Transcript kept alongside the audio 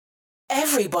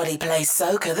Everybody plays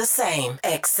soca the same,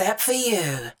 except for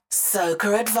you.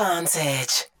 Soca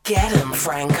Advantage. Get 'em,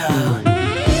 Franco.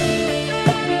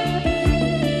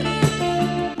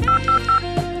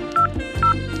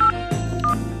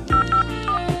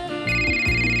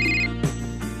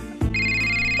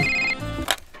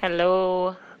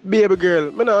 Hello. Baby girl,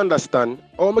 I don't understand.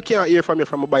 How I can't hear from you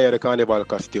from a buy the carnival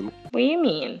costume? What do you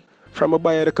mean? From a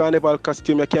buy the carnival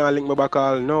costume, you can't link me back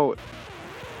all now.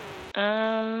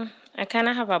 I kind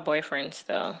of have a boyfriend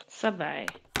still. So bye.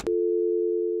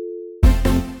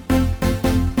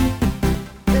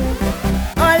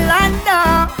 Orlando,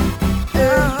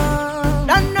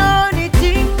 don't know the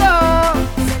jingo.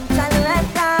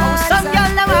 Some girl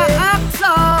never act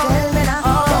so.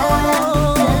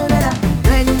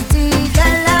 Plenty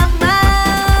girl a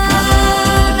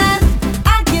man,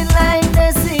 acting like the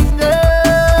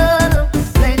single.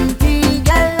 Plenty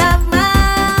girl a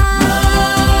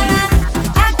man,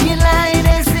 acting like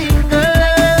the single.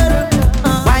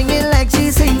 Whining like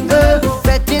she's single,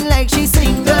 betting like she's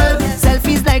single,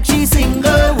 selfies like she's single.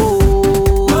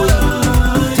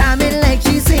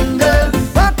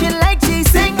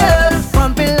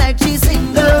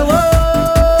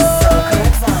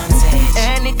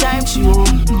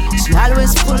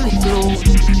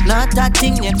 Not a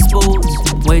thing exposed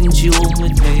when she home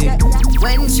with me.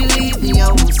 When she leave the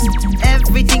house,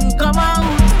 everything come out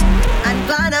and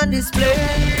gone on display.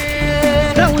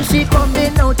 Now she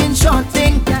coming out in short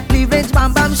thing, cleavage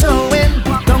bam bam showing.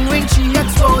 Tongue ring she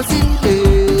exposing,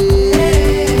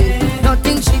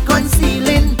 nothing she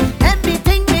concealing.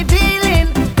 Everything revealing,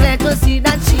 clear to see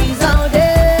that she's out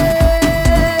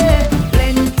there.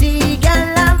 Plenty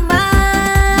gal a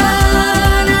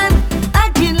man,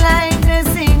 acting like the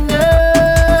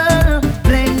single.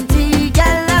 Plenty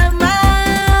gal a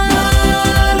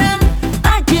man,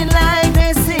 acting like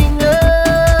the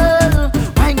single.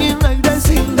 Whining like the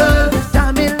single,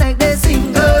 dancing like the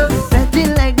single,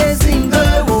 betting like the single.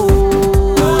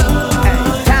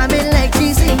 Dancing like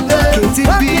she single,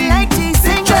 walking like she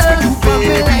single,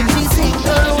 walking like she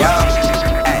single.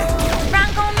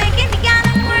 Franco making the gal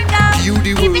work out. You the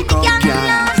Give it to workout, gal gal.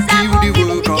 love. You the Give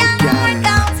it to workout, gal gal. work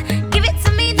out. Give it to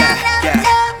me that love,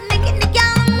 love. Making the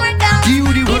gal work out. You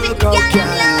the Give it to workout, gal gal.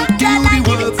 love, You love. the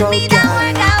Give it to me workout, that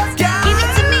work out. gal. Give it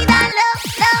to me that love,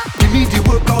 love. Give me the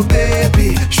workout, baby.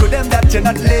 Show them that you're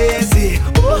not lazy.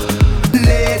 Ooh,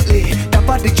 lately, that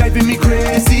body driving me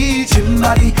crazy. Chin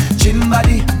body, chin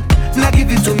body. Not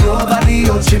give it to nobody.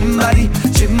 Oh, chin body,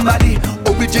 chin body.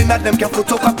 Original, them can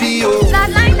photocopy. Oh. That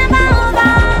line never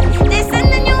over. They send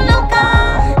the new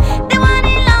local. They want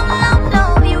it long, long,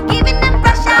 long. You giving them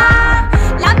pressure.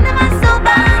 Love never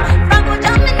sober. Franco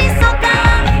jumping this soca.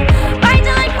 Right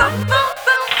like boom, boom,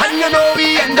 boom. And you know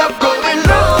we end up going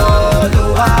low,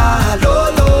 low,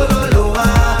 low, low, low, low,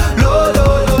 low,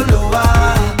 low, low,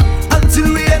 until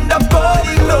we end up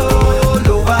going low, low,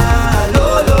 low,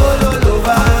 low, low, low,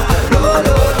 low,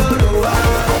 low, low.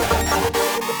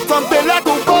 From pillar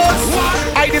to post,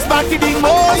 I this party the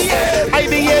most. I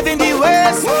behave in the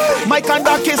West. My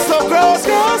conduct is so gross,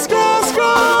 gross, gross,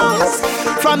 gross.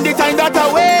 From the time that I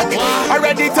wake, I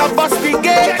ready to bust the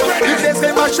gate. If they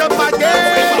say mash up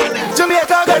again,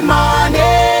 Jamaica good morning.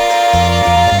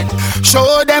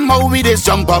 Show them how we this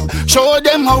jump up. Show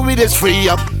them how we this free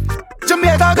up.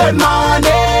 Jamaica good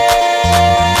morning.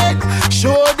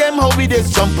 Show them how we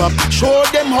this jump up. Show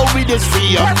them how we this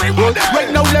free up. Right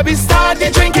now let me start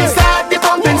the drinking, start the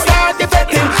pumping, start the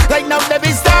betting. Right now let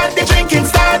me start the drinking,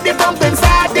 start the pumping,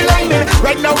 start the liming.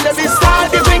 Right now let me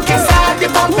start the drinking, start the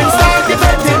pumping, start the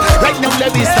betting. Right now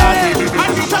let me start it. I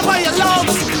think about your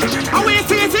lungs. I will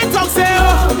see it talk say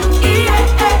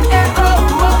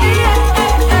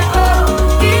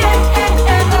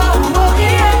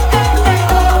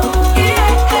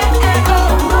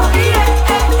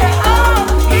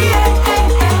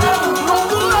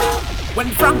When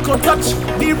Franco touch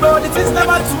the road, it is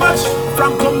never too much.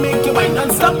 Franco make you wine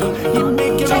non-stop. He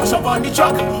make you reach up on the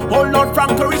truck. Oh Lord,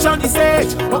 Franco reach on the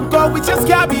stage. Oh God, we just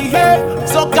can't behave.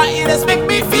 So God, it just make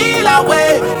me feel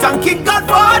away. Thanking God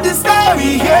for this day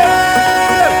we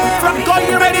here. Franco,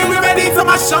 you ready? We ready to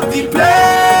mash up the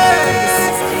place.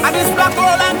 And it's black,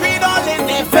 gold and green all in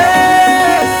their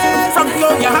face.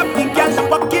 Franco, you happy girl, I'm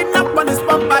walking up on this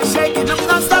bumper, shaking them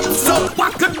non-stop. So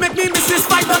what could make me miss this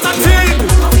fight on the team?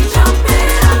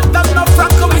 That's not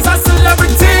Franco, he's a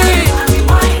celebrity.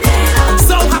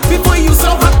 So happy for you,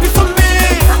 so happy for me.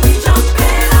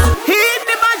 He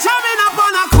the man jamming up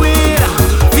on a queen,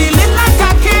 feeling like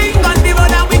a king on the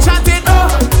road and we chanting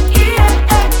oh.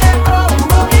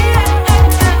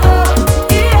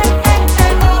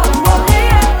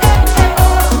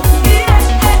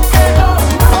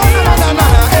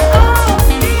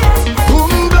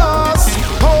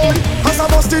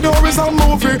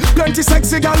 Plenty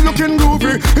sexy gal looking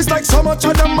groovy. It's like so much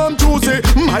of them on Tuesday.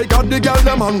 My God, the gal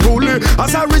them unruly.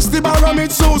 As I reach the bar, I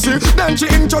meet Susie. Then she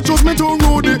introduced me to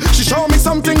Rudy. She showed me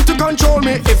something to control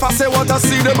me. If I say what I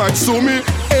see, they might sue me.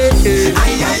 Hey,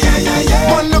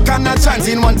 hey. One look and a chance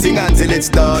in one thing until it's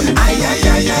done.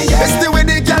 It's the way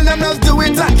the gal them just do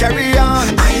it and carry on.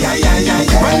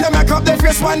 When they make up their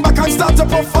face, wind back and start to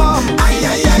perform.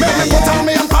 Make me put on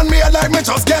me and pan me and like me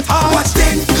just get hard. Watch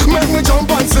this. Make me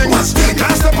jump and sing. Watch this.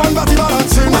 Class step and body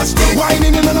balancing. Watch this.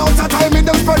 Whining in and out of time, me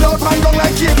them spread out and down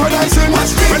like cake when I sing. Watch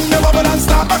this. When they bubble and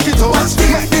start back it up. Watch this.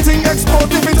 Make the thing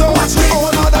explode if it out. Watch this. Oh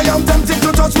Lord, I am tempted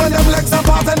to touch when them legs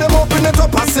apart and them open it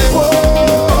up. I say,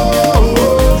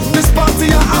 whoa, this party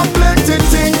I have plenty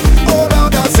thing. Oh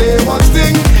Lord, I say, watch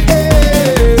thing.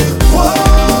 Hey, whoa,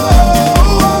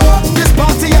 this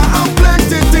party I have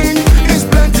plenty thing. It's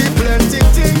plenty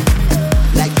thing.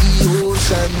 Like the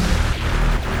ocean,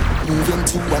 moving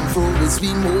to and fro is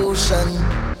we motion.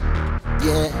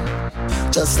 Yeah,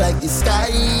 just like the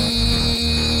sky.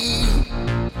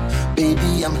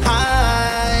 Baby, I'm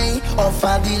high off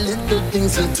of the little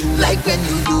things you do. Like when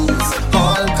you lose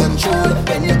all control,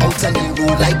 when you're out on the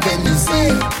road. Like when you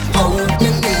say, hold me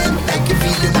name, like you're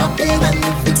feeling our pain. And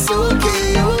if it's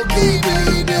okay, okay,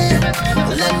 baby,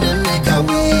 let me make a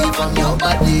wave on your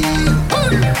body.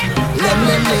 Let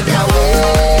me make a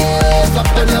wave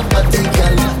up on your body,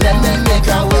 girl. Let me make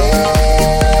a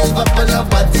wave up on your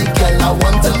body, girl. I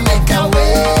want to make a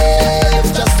wave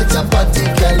just with your body,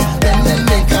 girl. Let me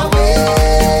make a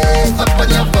wave up on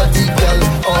your body, girl.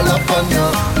 All up on you.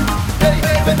 Hey,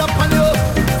 bend up on you.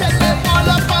 Tell me all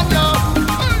up on you.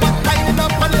 But lining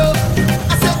up on you.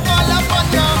 I said all up on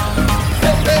you.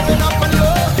 Hey, bend up on you.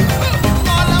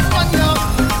 All up on you.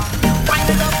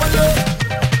 Lining up on you.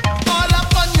 All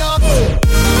up on you.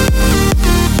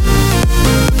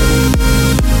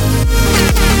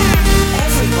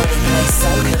 Everybody plays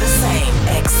soca the same,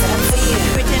 except for you.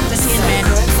 Soca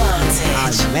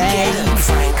Advantage. Get 'em,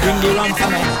 Franco. Bring the rum for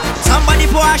me. Somebody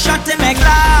pour a shot in my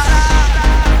glass.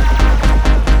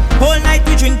 Whole night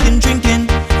we drinking.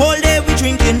 Whole day we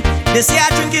drinking. They say I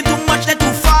drinking too much, they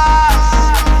too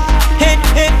fast. Hey,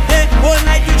 whole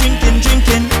night we drinking.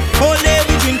 Whole day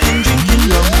we drinking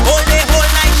rum. Whole day, whole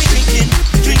night we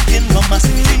drinking rum. I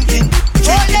see we drinking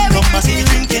rum. I see we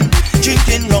drinking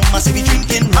rum. I see we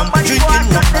drinking rum. Drinking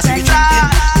rum. I see we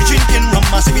drinking rum.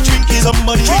 I see we drinking.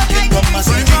 Somebody drinking rum. I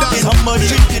see we drinking. Somebody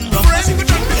drinking rum. I see we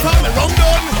drinking rum.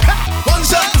 One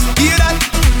shot, hear that.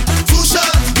 Two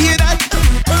shots, hear that.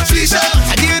 Three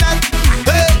shots, hear that.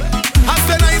 Hey,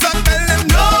 after night I tell them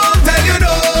no, tell you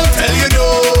no, tell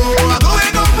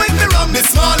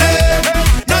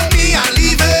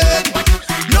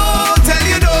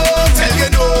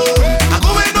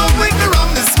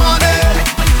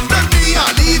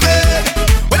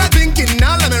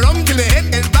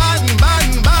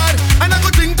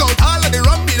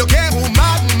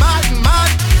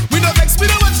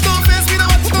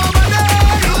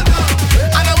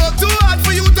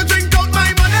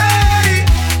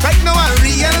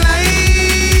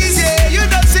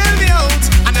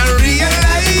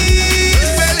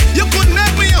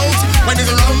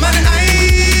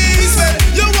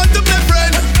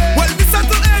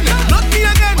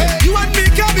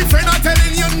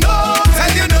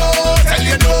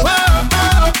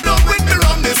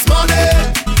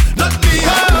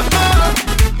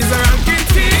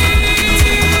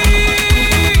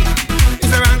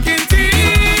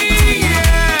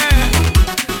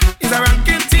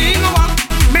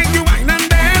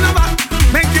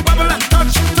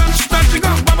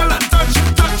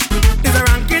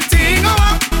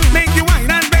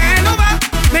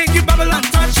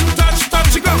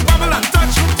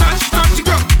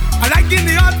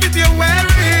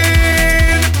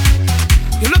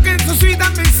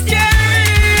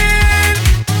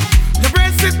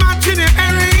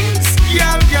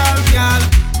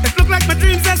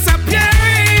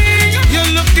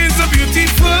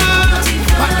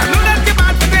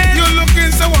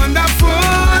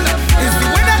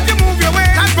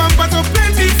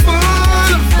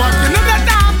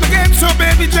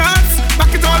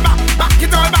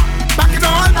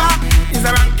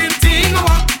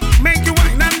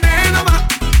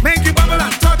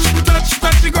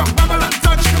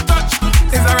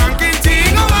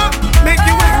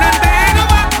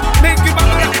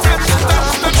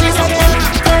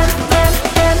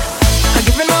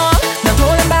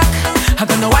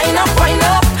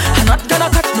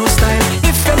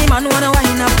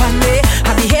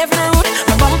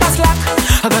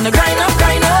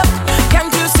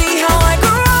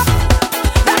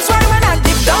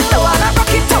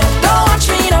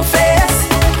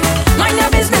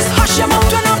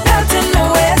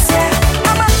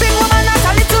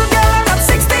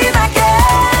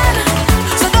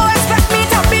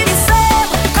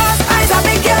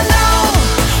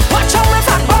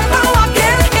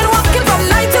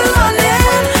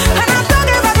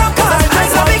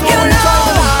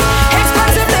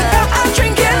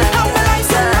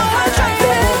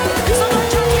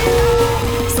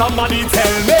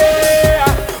tell me,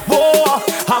 whoa,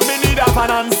 I'm in need of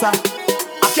an answer.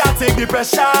 I can't take the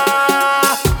pressure.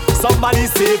 Somebody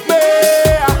save me,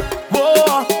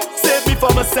 whoa, save me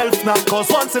from myself now. Cause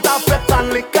once it affect and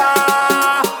liquor,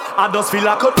 I just feel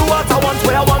I could do what I want,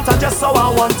 where I want, and just how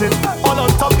I want it. All on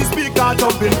top the speaker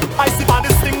jumping, I see by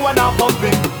this thing when I'm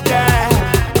bumping, yeah.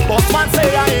 Boss man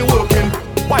say I ain't working,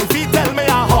 wifey tell me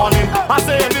I'm horny. I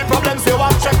say any problem, say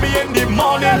what, check me in the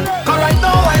morning. Cause right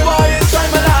now I boy is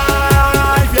trying my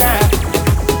life, yeah.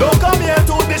 Don't come here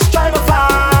to destroy my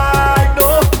vibe,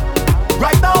 no.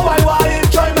 Right now I boy is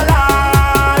trying my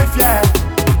life, yeah.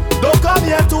 Don't come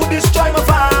here to destroy my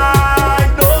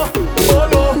vibe, no. Oh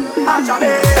no,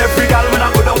 every girl when I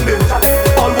go down there,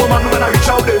 all woman when I reach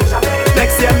out there.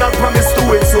 Next year not promise to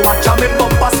it, so I jamming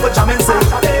bumpers for jamming say.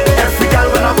 Every girl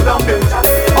when I go down there,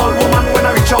 all woman when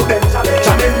I reach out there.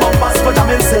 Jamming bumpers for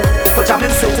jamming say, for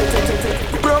jamming say.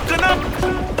 Broken up,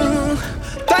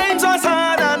 times was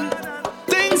hard and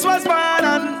things was bad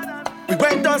and we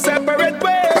went on separate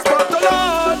ways. But the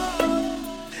Lord,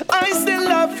 I still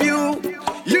love you,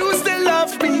 you still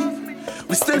love me.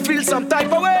 We still feel some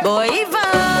type of way. Boy,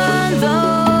 even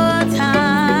though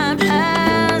time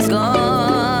has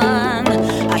gone,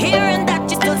 I hearing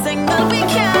that you still single, we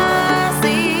can't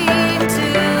seem to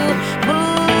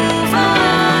move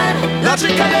on.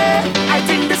 Logically, I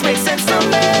think this makes sense to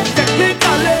me.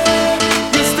 Technically,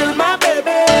 you still my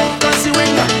baby. Cause you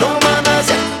ain't got no manners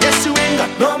yet. Yes, you ain't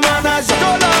got no manners yet.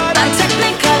 Oh Lord, And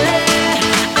technically,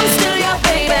 I'm still your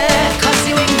baby. Cause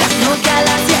you ain't got no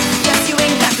galas yet. Yes, you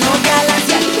ain't got no galas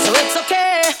yet. So it's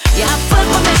okay. You have full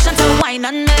permission to whine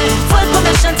on me, full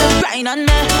permission to grind on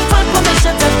me, full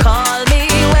permission to call me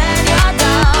when you're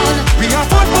down. we have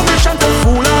full permission to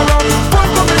fool around, full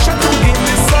permission to give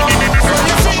this song.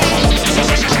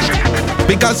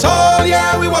 Because oh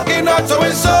yeah, we walking out, so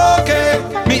it's okay.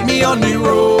 Meet me on the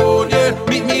road, yeah.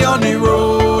 Meet me on the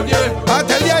road, yeah. I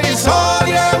tell ya it's all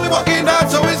yeah, we walking out,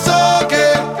 so it's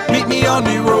okay. Meet me on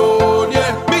the road,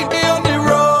 yeah. Meet me on the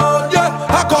road, yeah.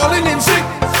 I'm calling in sick.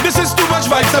 This is too much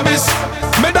vitamins.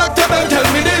 My doctor don't tell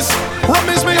me this.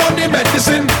 Promise me on the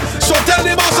medicine. So tell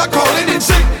the boss I'm calling in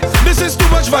sick. This is too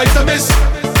much vitamins.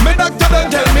 My doctor don't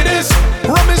tell me this.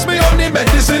 Promise me on the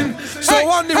medicine. So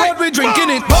on the road we drinking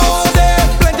it all day.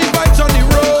 Plenty vibes on the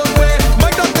roadway. My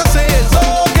doctor say it's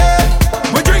okay.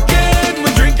 We're drinking,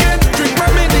 drink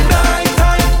rum in the night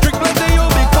time. Drink plenty, you'll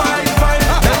be quite fine.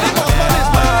 Tell the boss man it's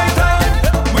my time.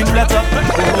 When let up,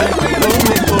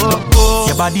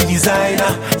 your body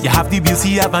designer, you have the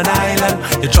beauty of an island.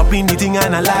 You're dropping the thing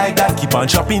and I like that. Keep on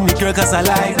dropping the girl cause I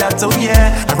like that. So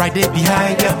yeah, I'm right there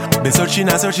behind ya. Been searching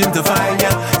and searching to find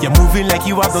ya. You're moving like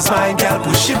you have no spine, girl.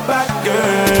 Push it back,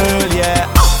 girl, yeah.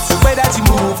 The way that you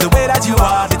move, the way that you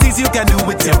are, the things you can do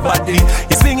with your body.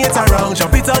 You swing it around,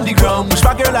 jump it on the ground. Push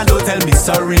back, girl, and don't tell me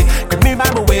sorry. Grip me by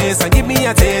my waist and give me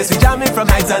a taste. We jamming from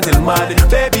night until morning.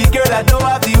 Baby girl, I don't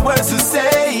have the words to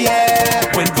say,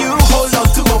 yeah. When you hold on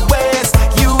to my waist,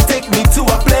 you take me to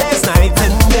a place night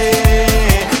and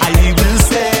day. I will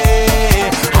stay.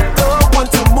 I don't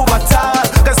want to move at all,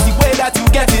 cause the way that you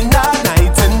get in all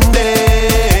night and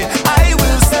day. I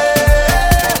will stay.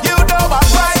 You know I'm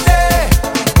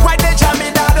right there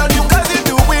jamming down on you, cause you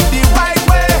do it the right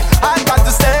way. I got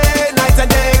to stay night and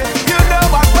day. You know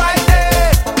I'm right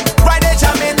there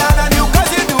jamming down on you,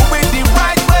 cause you do it the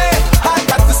right way. I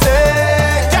got to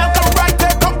stay. Yeah, come right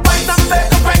there, come right on me,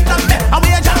 come right on me. And we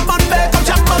a jam on me, come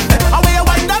jam on me. And we a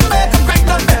wind on me, come right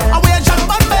on me. And we a jam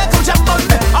on me, come jam on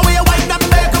me. And we a wind on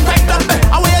me, come right on me.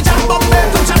 And we a jam on me,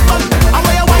 come jam on me. And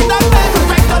we a wind on me, come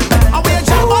right on me. And we a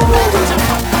jam on me, come jam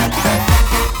on me.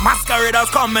 Masqueraders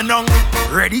coming on,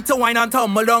 ready to wine and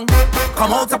tumble down.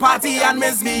 Come out to party and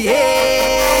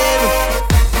misbehave.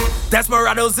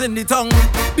 Desperados in the tongue,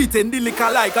 beating the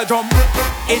liquor like a drum.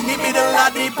 In the middle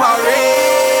of the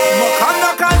parade, more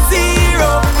conduct and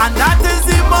zero, and that is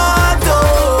the motto.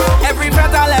 Every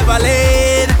bet I ever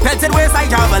laid, petted waist like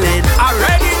javelin. I'm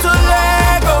ready to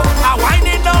let go, I'm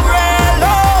winding down real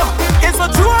low. It's a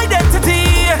true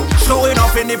identity, showing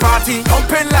off in the party,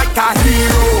 pumping like a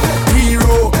hero,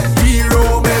 hero,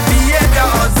 hero. Baby, yeah,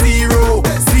 zero,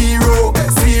 zero,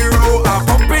 zero. I'm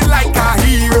pumping like a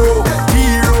hero,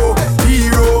 hero,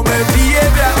 hero. Baby,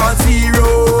 yeah,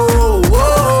 zero.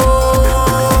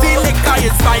 Whoa. The liquor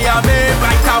inspire me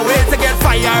right away to get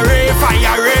fiery,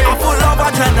 fiery. I'm full of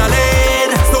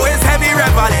adrenaline, so it's heavy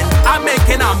reveling. I'm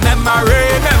making a memory,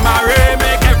 memory.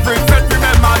 Make every friend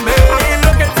remember me. I ain't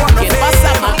looking for no fame.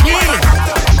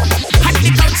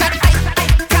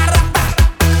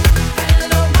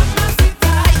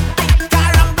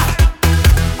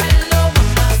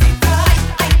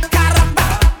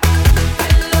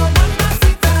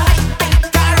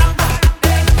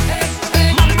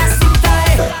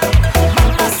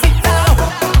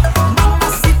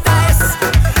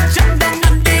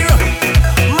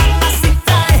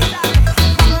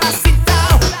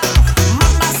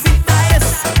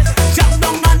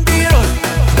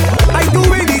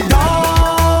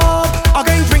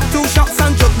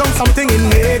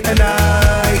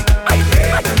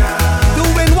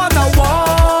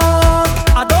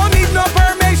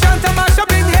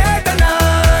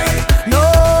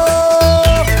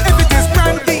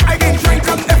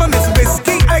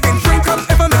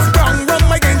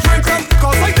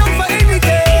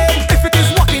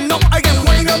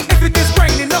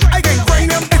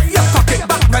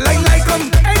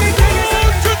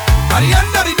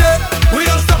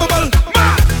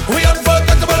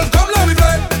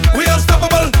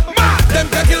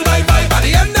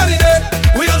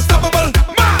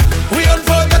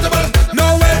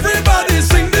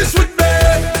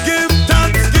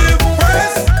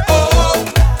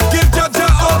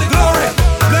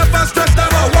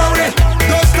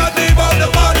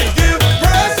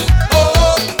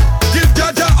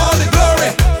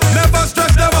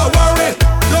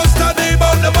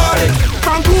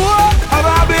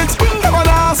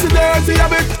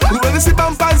 see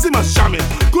bam fancy my shammy.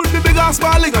 Could be big or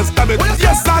small, and stab it.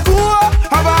 Yes, I do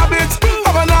have a bit,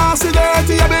 have a nasty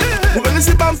dirty habit. When you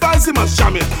see bam fancy my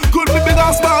shammy, could be big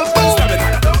or small, but stab it.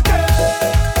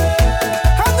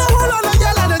 And the whole of the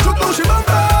girl and the truck now she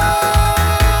bumper.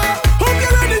 Hope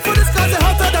you're ready for this 'cause it's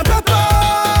hotter than pepper.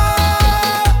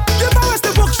 Give her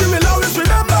the book, she will always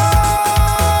remember.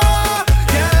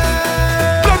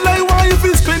 Yeah. Bloodline why you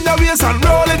feel spin the waist and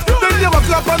roll it. Then you walk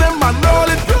up on them and roll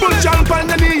it. Put jump on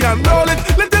the knee and roll it.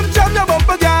 Let them jam your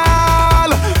bumper,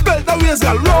 girl. Belt the waist,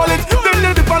 girl, roll it. Then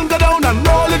let the pan go down and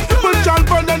roll it. Put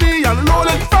jump on the knee and roll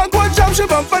it. Frank one jump she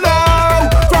bumper now.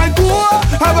 Frank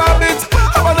have a bit,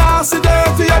 have a nasty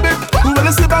dirty habit. Who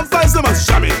will slip and find some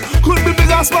shammy? Could be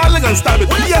big or small, like and stab it.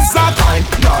 Yes, I'm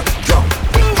not drunk.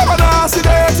 Have a nasty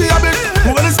dirty habit.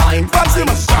 Who will slip and find some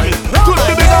shammy? Could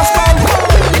be big or small.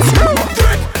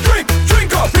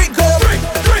 Drink up, drink up, drink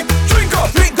up, drink up,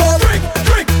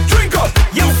 drink up.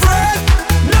 You friend?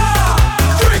 Nah.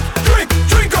 Drink up,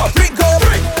 drink up, drink up,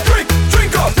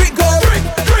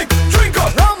 drink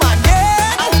up. Oh my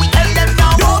God. Tell them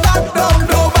now. No back down,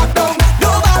 no back down,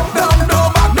 no back down, no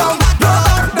back down, no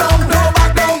back down, no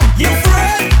back down. You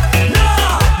friend?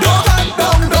 Nah. No back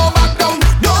down, no back down,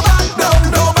 no back down,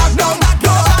 no back down, no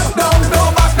back down, no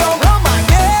back down. Oh my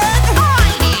God.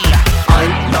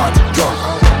 I'm not drunk.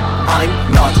 I'm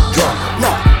not drunk.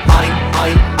 No, I'm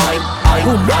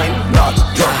not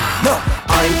drunk. No,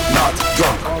 I'm not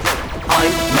drunk.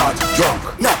 I'm not drunk.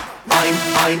 No, I'm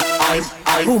not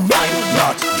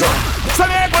drunk. So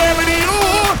make way for the U,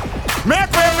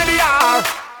 make way for the R.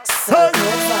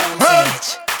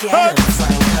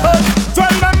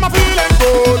 Tell them I'm feeling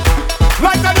good,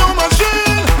 like a new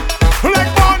machine,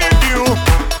 like born in new,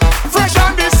 fresh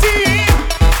on the scene.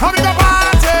 Having a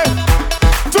party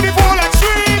to the full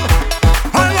extreme.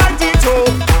 I light it up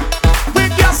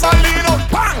with gasoline.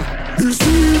 Bang! The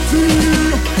city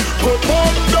got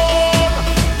burned down.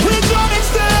 We jamming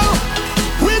still,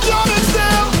 we jamming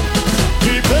still.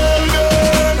 The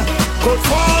building could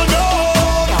fall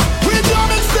down. We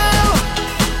jamming still,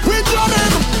 we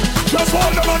jamming. Just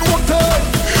hold them and walk them,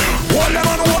 hold them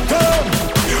and walk them,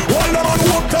 hold them and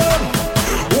walk them,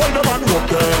 hold them and walk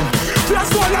them.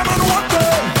 Just hold them and walk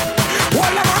them,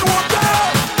 hold them and walk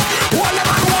them, hold them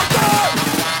and walk them,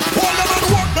 hold them and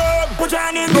walk them. Put your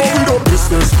hand in there. No, we don't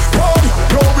business. No,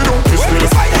 we don't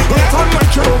business. Let on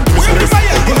like your own business.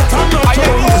 Let on like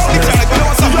your own business.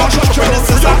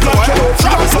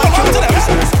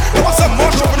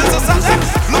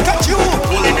 Look at you,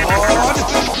 Lord.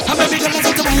 I'm a big girl, let's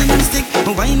take a wine and stick.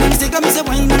 Wine and stick, I'm a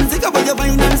wine and stick. About your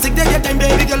wine and stick, take your time,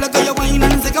 baby girl. Look at your wine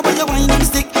and stick. About your wine and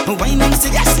stick. Wine and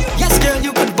stick, yes, yes, girl,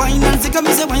 you could wine and stick. I'm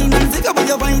a wine and stick. About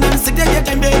your wine and stick, take your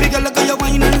time, baby girl. Look at your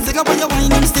wine and stick. About your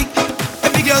wine and stick.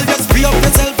 Every girl, just free up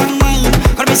yourself and wine.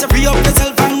 Gotta be so free up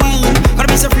yourself and wine. Gotta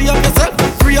be so free up yourself,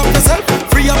 free up yourself,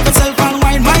 free up yourself and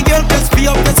wine. My girl, just free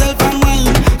up yourself and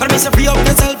wine. Gotta be so free up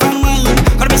yourself and wine.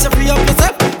 Gotta be so free up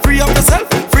yourself, free up yourself,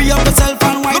 free up yourself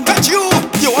and wine. Look at you,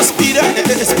 you a speeder,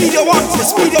 the speed you want, the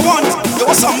speed you want. You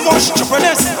want some mush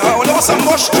tripreness, you want some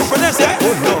mush tripreness, yeah.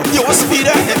 You a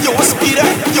speeder, you a speeder,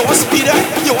 you a speeder,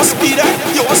 you a speeder,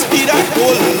 you a speeder.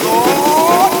 Oh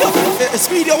Lord, the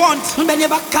speed you want. Bend your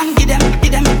back and give them,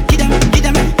 give them, give them, give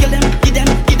them, kill them, give them,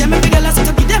 give them. Every girl has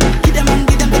to give them, give them, and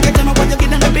give them. Take them up when you give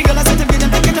them. Every girl has to give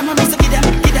them, take them up when you give them,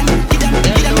 give them, give them,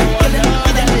 give them, kill them,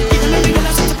 give them, give them. Every girl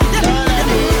has to give them, give them.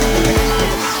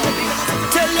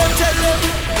 Tell them,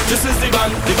 This is the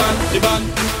band, the band, the band.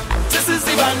 This is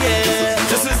the band, yeah.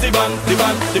 This is the band, the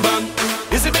band, the band.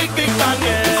 It's a big, big band,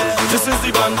 yeah. This is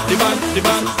the band, the band, the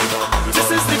band.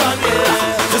 This is the band,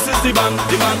 yeah. This is the band,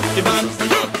 the band, the band.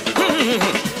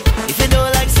 If you don't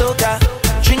like soca,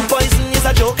 drink poison is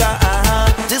a joker.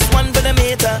 This one for the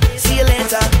meter. See you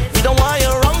later. We don't want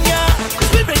you wrong, yeah.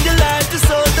 'Cause we bring the life to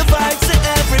soul the vibes to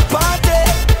every party.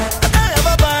 And I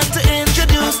have a band to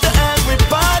introduce to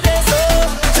everybody. So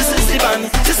this is the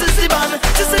band, this is the band,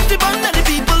 this is the band that the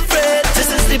people afraid. This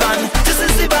is the band, this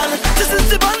is the band, this is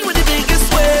the band with the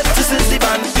biggest wave. This is the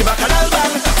band, the bacchanal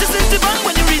band. This is the band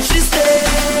when you reach the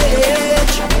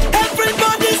stage.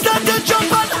 Everybody start to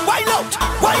jump on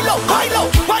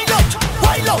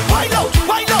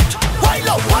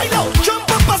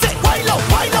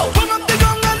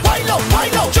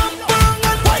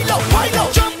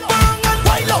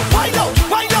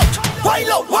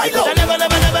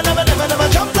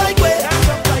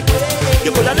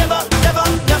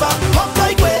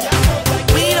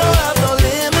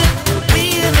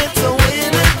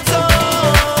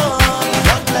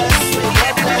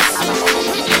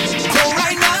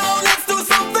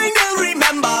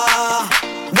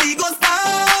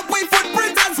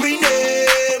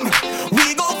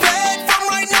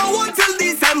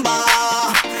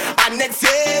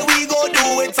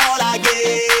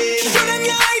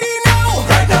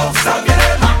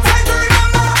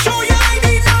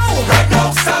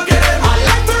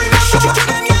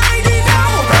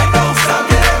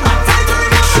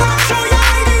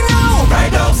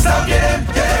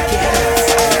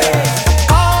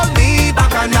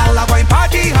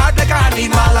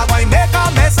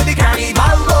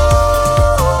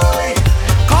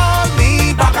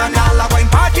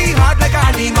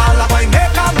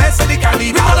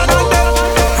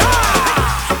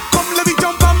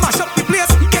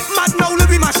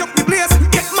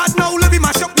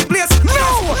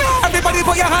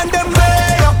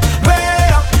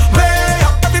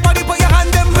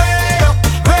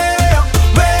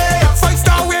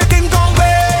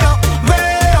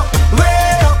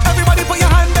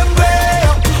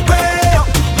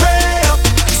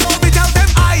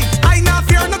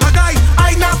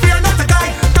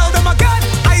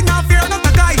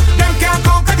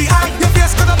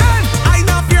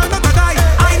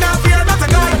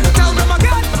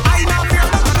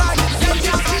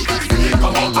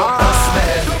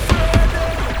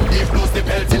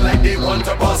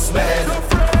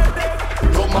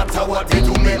what they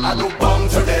do me, I do bong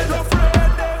to them.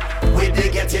 Where they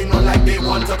getting on like they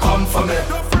want to come for me.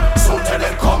 So tell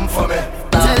them come for me.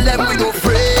 Tell them we don't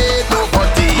afraid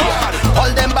nobody.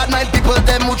 All them bad mind people,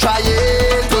 them who trying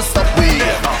to stop we.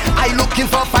 I looking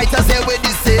for fighters here with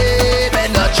the same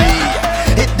energy.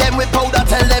 Hit them with powder,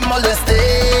 tell them all the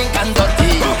stink and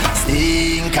dirty.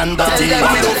 Stink and dirty. Tell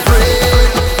them we don't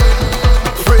afraid.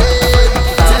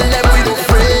 Tell them we don't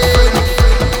afraid.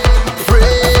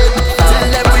 Tell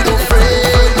them we don't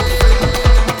afraid.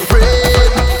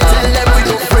 Tell them we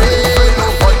don't afraid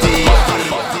nobody.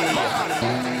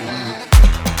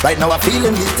 Right now I'm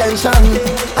feeling the tension,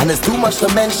 and it's too much to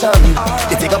mention.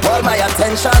 It take up all my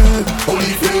attention.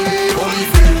 Holy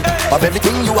faith, of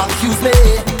everything you accuse me,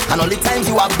 and all the times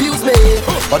you abuse me,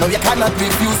 but now you cannot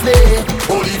refuse me.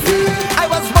 holy faith. I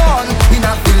was born in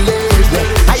a village.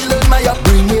 I learned my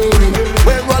upbringing,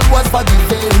 where all was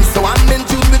forgiven. So I'm in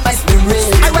tune with my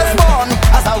spirit. I was born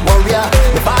as a warrior.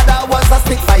 My father was a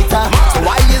stick fighter. So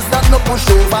why is that no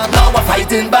pushover? Now we're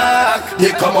fighting back.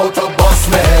 They come out to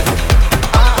bust me.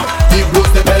 They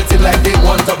blows the belting like they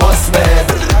want to bust me.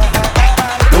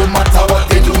 No matter what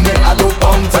they do me, I don't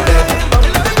bound to them.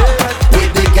 Where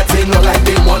they getting on like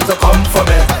they want to come for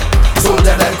me. So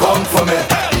let them come for me.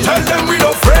 Tell them we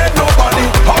don't afraid nobody.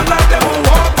 All of them will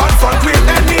walk on front with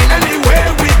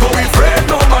anywhere we go. We afraid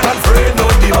no man and afraid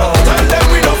no demon. Tell them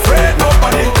we don't afraid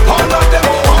nobody. All of them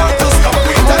will want to stop.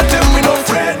 We tell them we don't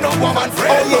afraid no woman,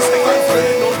 afraid no stick and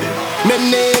afraid no demon. Me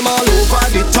name all over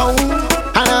the town,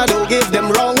 and I don't give them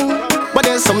wrong. But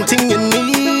there's something you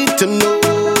need to know.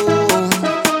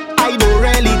 I don't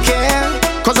really care,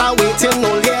 cause I waiting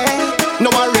all year.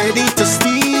 Now I'm ready to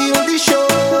steal the show.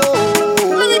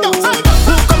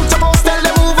 Who come to boast, tell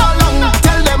them move along.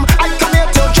 Tell them I come here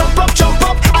to jump up.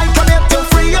 I come here to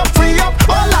free up.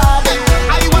 Oh Lord,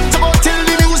 I want to go till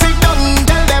the music done.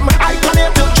 Tell them I come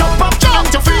here to jump up,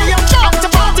 to free up, to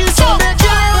party so they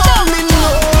can't hold me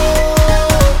no.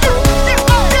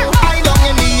 I don't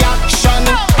in the action.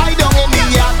 I don't in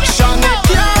the action. They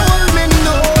can't hold me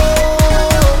no.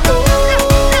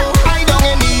 I don't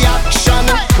in the action.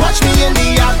 Watch me in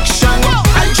the action.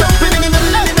 I jump in the middle.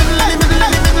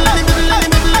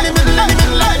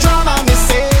 Drama me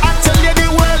say. I tell you the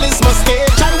world is my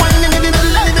stage. I whine in the middle.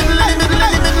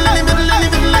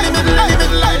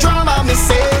 Drama me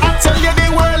say. I tell you the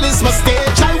world is my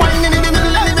stage. I whine in the middle.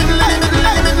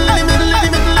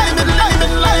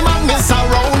 Man mess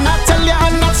around. I tell you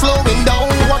I'm not slowing down.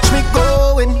 Watch me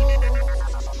going.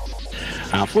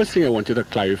 First thing I wanted to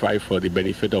clarify for the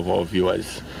benefit of our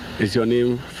viewers, is your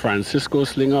name Francisco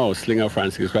Slinger or Slinger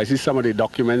Francisco? I see some of the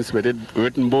documents with it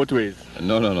written both ways.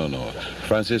 No.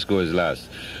 Francisco es last.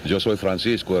 Yo soy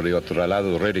Francisco, el otro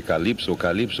lado, rey de Calypso.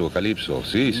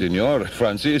 Sí, señor,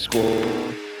 Francisco.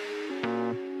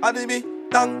 Anime,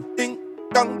 dang, ding,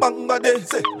 dang, bang, ba, de,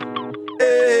 say.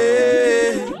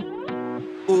 Hey.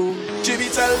 Oh, Jimmy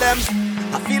tell them,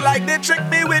 I feel like they tricked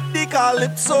me with the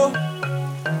Calypso.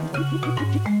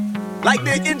 Like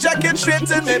they inject it straight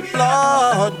in my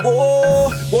blood.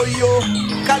 Oh, yo.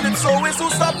 Calypso is who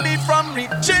stop me from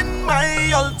reaching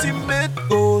my ultimate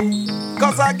goal.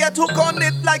 Cause I get hooked on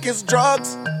it like it's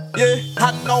drugs. Yeah,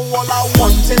 and now all I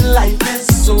want in life is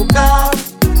soca.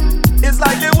 It's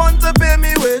like they want to pay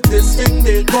me with this thing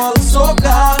they call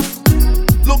soca.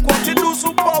 Look what you do,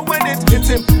 super when it hit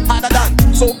him. Harder than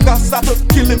soca start to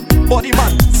kill him. Body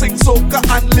man, sing soca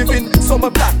and living summer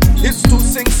plan. It's to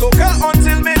sing soca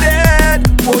until me dead.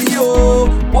 Oh yo,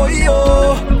 oh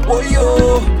yo, oh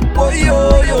yo, oh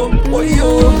yo, yo, oh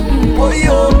yo, oh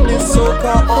yo. It's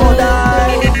soca all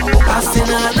night. I say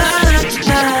na na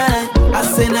na, I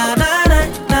say na na na,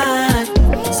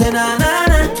 say na na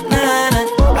na,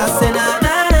 I say na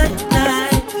na na,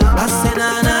 I say na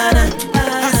na na,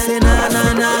 I say na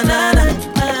na na,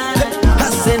 I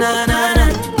say na na na,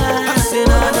 I say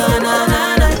na na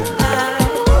na.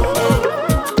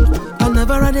 I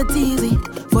never had it easy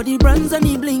for the brands and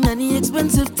the bling and the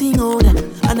expensive thing. Oh,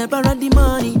 I never had the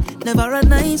money, never had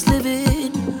nice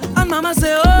living. And mama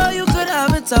say, oh, you could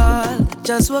have it all.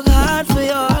 Just work hard for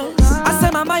yours. I say,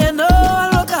 mama, you know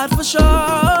I'll work hard for sure.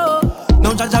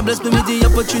 Now Jaja bless me with the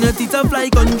opportunity to fly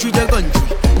country to country.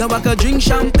 Now I could drink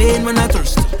champagne when I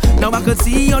thirst. Now I could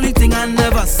see only thing I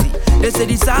never see. They say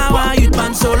this hour youth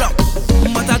man so long.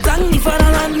 But I thank me for the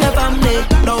land never made.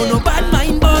 Now no bad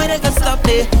mind boy they can stop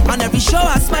me. On every show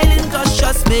I smiling cause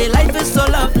trust me, life is so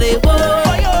lovely.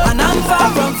 Whoa. And I'm far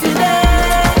from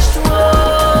finished.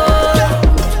 Whoa.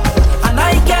 And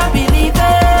I can't believe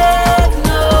it.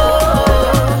 No.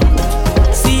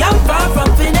 See I'm far from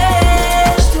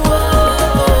finished.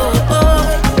 Whoa.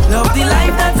 Love the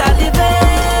life that I live in.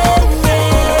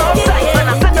 Yeah.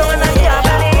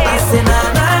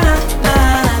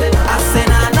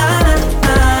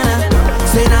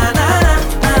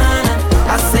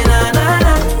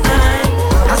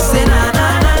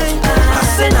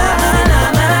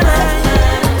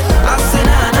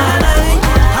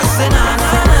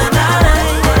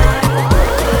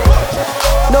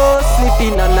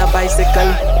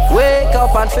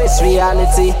 It's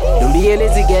reality. Don't be a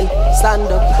lazy girl, stand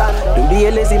up. Don't be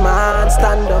a lazy man,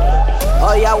 stand up.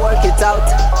 Oh yeah, work it out.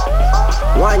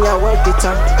 One ya work it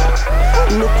out.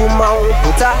 Nukuma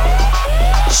puta.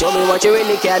 Show me what you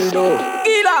really can do.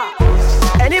 Gila.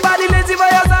 Anybody lazy for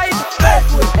your side?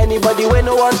 Anybody when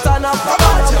no one turn up?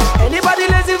 Anybody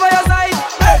lazy for your side?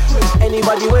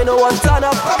 Anybody when no one turn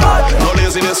up? No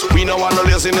laziness, we no want no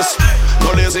laziness.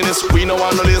 No laziness, we no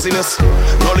want no laziness.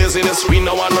 No laziness, we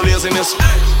no want no laziness.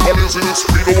 No laziness,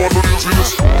 we no want no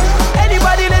laziness.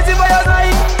 Anybody lazy for your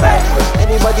side?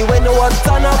 Anybody when no one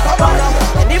turn up?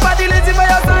 Anybody lazy for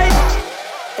your side?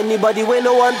 Anybody when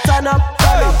no one turn up?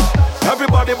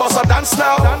 Everybody boss a dance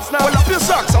now. Pull up your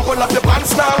socks and pull up your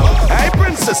pants now. Hey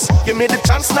princess, give me the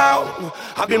chance now.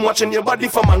 I've been watching your body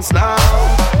for months now.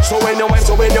 So when you whine,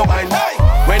 so when you whine,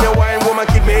 when you whine, woman,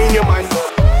 keep me in your mind.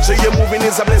 So your moving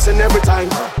is a blessing every time.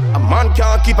 A man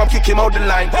can't keep, I'm kicking out the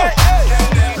line.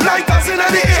 Like us in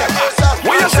the air.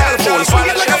 When your cell phone swing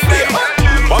it like a flame.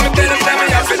 But me tell them, I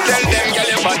have to tell them, girl,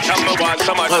 you're bad number one.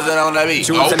 Come on, nothing on the beat.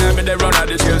 She was an every day run at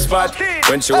the chill spot.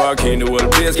 When she walk in, the whole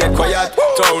place get quiet.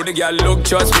 Told the girl, look,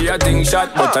 trust me, a thing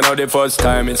shot. But I know the first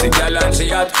time it's a girl and she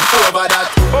hot. Over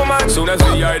that, oh man, soon as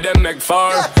we heard them make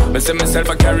far. Me say myself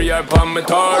a carry her on my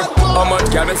tour. How much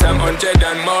can me say 100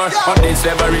 and more? But this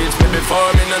never reached me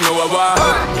before, me no know a war.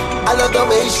 I love the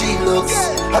way she looks.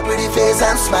 Her pretty face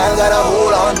and smile got a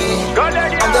hold on me.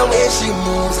 And the way she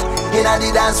moves in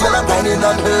the dance when I'm grinding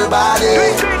on her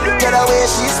body. Get away,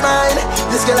 she's mine.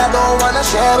 This girl I don't wanna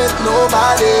share with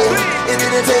nobody. It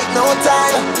didn't take no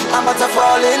time. I'm about to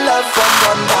fall in love from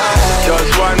one night.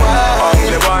 Just one,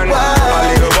 only one, a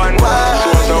little one,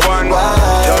 so the one.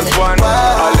 Just one,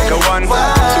 a little one, so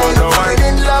the one.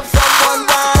 In love from one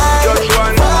night. Just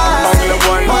one, only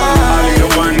one, a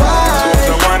little one, so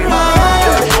the one.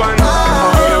 Just one,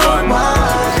 only one.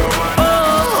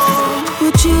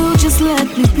 Would you just let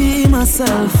me be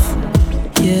myself?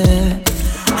 Yeah,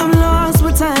 I'm lost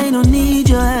but I don't need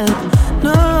your help.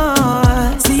 No,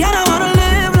 see I don't wanna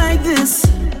live like this.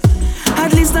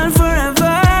 At least not forever.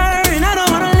 And I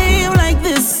don't wanna live like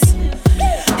this.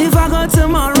 If I go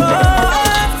tomorrow,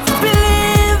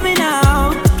 believe me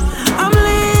now, I'm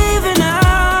leaving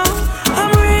now.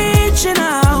 I'm reaching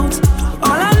out.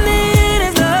 All I need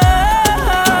is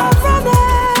love. I'm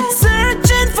running,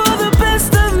 searching for the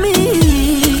best of me.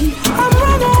 I'm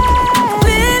running,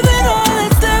 leaving all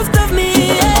that's left of me,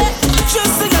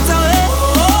 just to get away.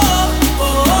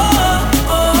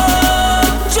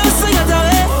 Just to get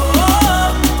away.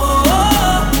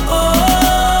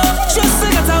 Just to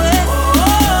get away.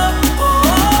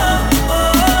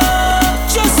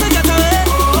 Just to get away.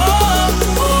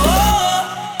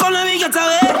 Come let me get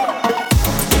away.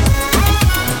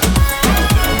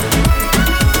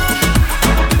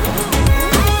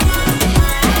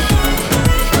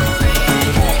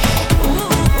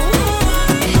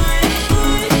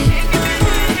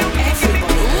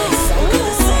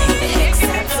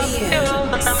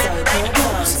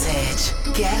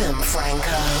 Get 'em,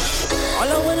 Franco. All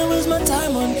I wanna is my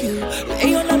time on you.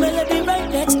 Lay on a melody right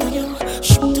next to you.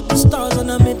 Shoot to the stars on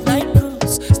a midnight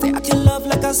cruise. Stay at your love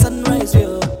like a sunrise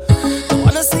view. Don't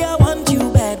wanna say I want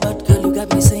you bad, but girl, you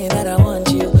got me saying that I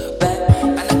want you bad.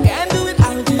 And I can't do it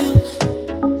without you.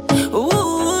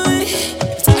 Ooh,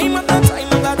 time after time,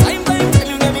 I got time, tell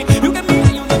you get me. You get me,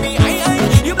 you get me,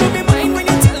 you blow me mind when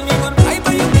you tell me goodbye,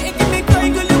 but you making me cry,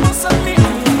 girl, you must have me.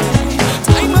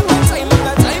 Time after time, I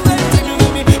got time, tell you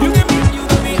get me. You get me, you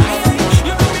get me,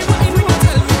 you blow me mind when you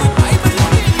tell me goodbye, but you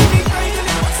making me cry, girl,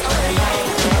 you must have me.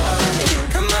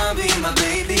 Come on, be my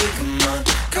baby,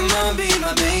 come on, be my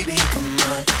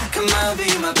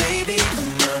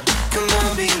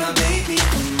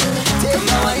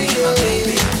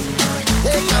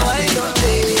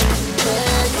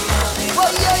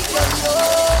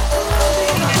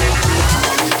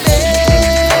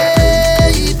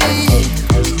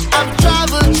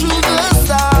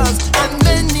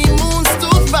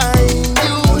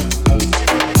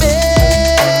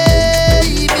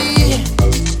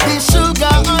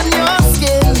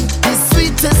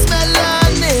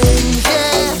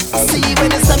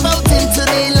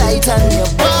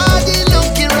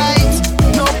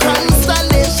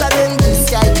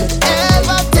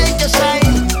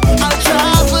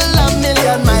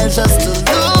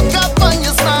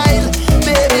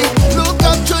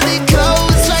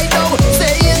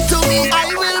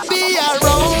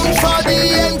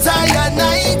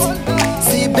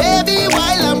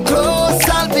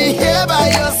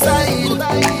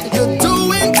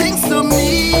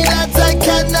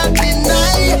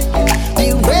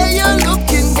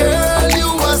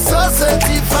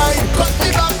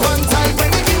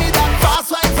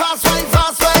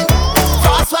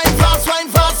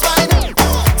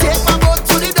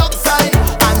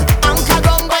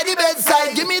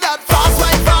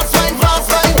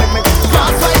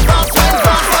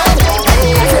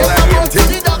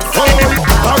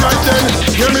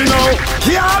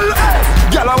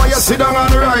sit down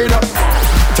and ride.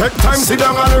 Take time, sit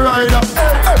down and ride.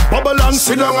 Bubble and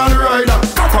sit down and ride.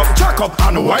 Cock up, jack up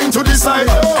and wine to the side.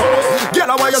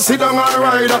 Girl, why you sit down and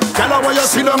ride? Girl, why you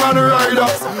sit down and ride?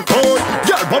 Oh,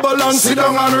 girl, bubble and sit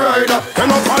down and ride. Turn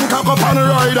up and cock up and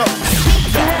ride.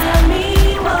 Tell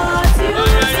me what you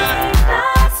think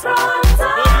that's from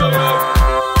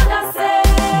I say.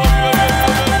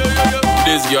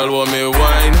 This girl want me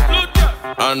wine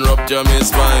and rupture me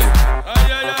spine.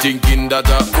 Thinking that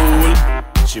I cool,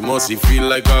 she must feel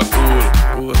like a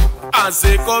fool. I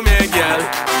say come here girl,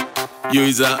 you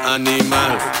is an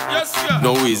animal.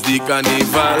 No is the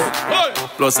carnival.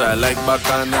 Plus I like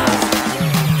bacchanal.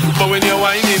 But when you're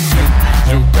whining,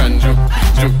 juke and juke,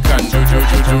 juke and juke,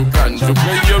 juke, juke and juke.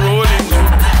 When you're rolling,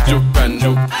 juke and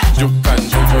juke, juke and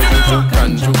juke, juke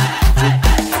and juke.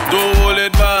 Don't hold it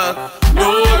back,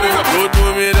 no, don't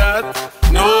do me that.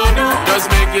 No, just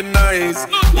make it nice.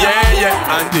 Yeah,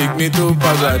 and take me to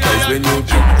paradise when you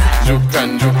juke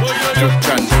and juke, juke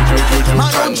and juke,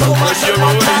 juke and juke. When you're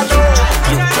rolling,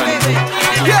 juke and juke.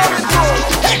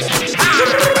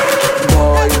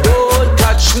 Boy, don't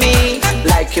touch me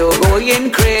like you're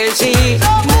going crazy.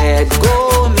 Let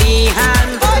go me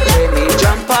hand, let me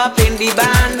jump up in the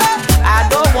band. I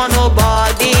don't want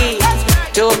nobody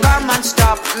to come and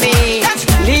stop me.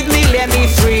 Leave me, let me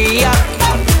free up.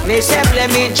 They said let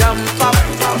me jump up.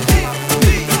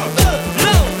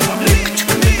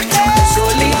 So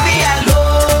leave me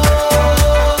alone.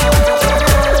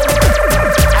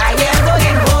 I am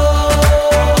going home.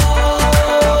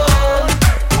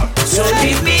 So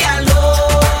leave me alone.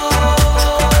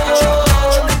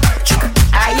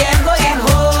 I am going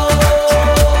home.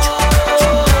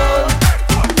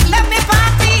 Let me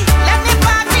party, let me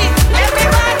party, let me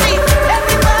party, let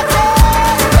me party.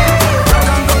 Rock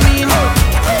and come in,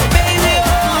 baby,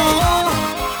 oh.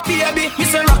 Baby, me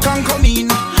say rock and come in.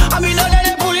 I mean, no let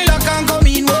it pull it lock and come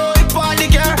in. Oh, if party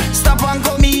girl, stop and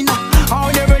come in.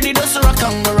 Oh, they ready to rock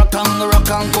and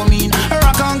come in,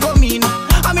 rock and come in.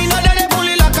 I mean, no let it pull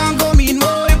it lock and come in.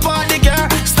 Oh, if party girl,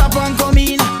 stop and come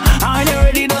in. Oh, they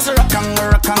ready to rock and come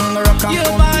in.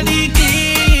 Your body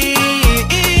clean,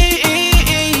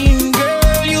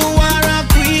 girl, you are a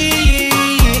queen.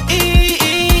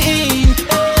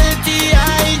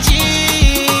 LTIG,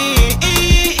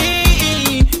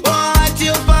 what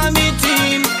you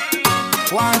permitting?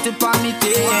 Want to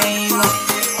permitting?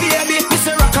 Baby, it's a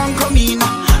rock and come in. I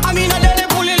mean, I don't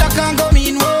pull it lock and come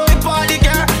in. Oh, if party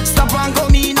girl, stop and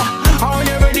come in. Oh,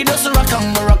 they ready to rock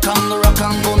and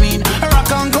come in,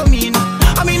 rock and come in.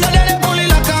 I mean, I don't pull it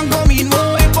lock and come in.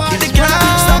 Oh, if party girl,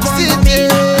 stop and come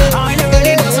in. Oh, they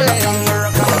ready to rock and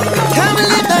Can't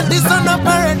believe that this sun up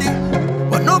already,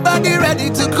 but nobody ready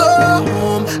to go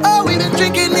home. Oh, we been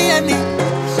drinking the Henny.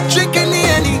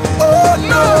 Oh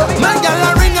no, my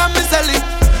girl, ring on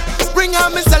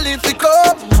me selling to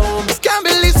come home. Can't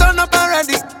believe sun up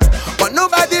already, but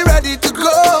nobody ready to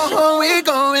go home. We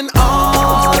going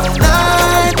all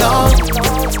night long.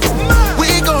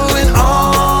 We going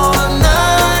all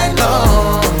night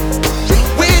long.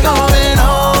 We going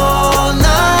all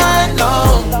night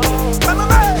long.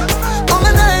 All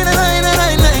the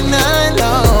night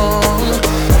long.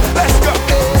 Let's go.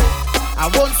 I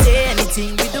won't say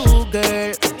anything we do,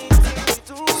 girl.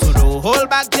 So don't hold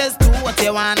back, just do what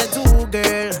you wanna do,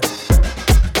 girl.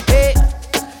 Hey,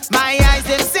 my eyes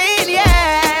them saying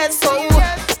yes, so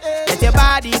let your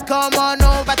body come on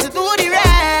over to do the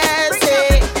rest.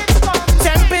 Hey,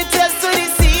 temperatures to the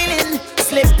ceiling,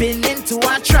 slipping into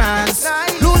a trance.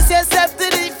 Lose yourself to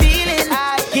the feeling,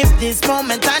 give this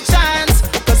moment a chance.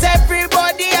 Cause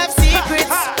everybody have secrets,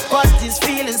 but this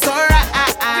feeling so right.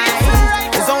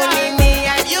 It's only me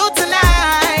and you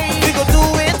tonight. We go do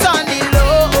it on the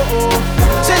low,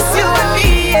 just you and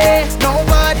me, yeah.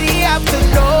 Nobody have to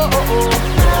know.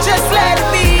 Just let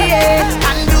me, yeah,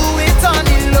 and do it on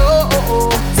the low.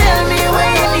 Tell me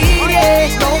where you need it.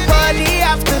 Nobody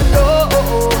have to know.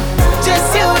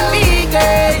 Just you and me,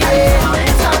 girl, yeah.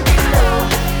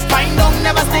 Wine don't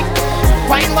never stick.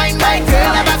 Wine, my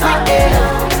girl, never quit,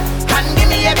 yeah. And give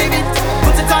me every bit.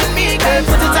 Put it on me, girl,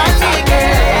 put it on me,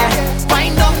 girl.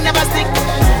 Wine don't never stick.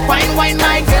 Wine,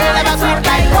 my girl, never quit,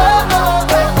 like whoa,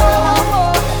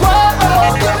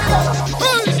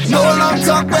 No long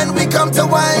talk when we come to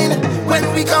wine. When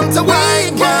we come to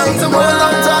wine, girl. No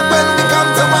long talk when we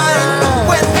come to wine.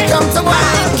 When we come to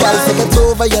wine, girl. Take it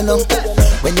over, you know.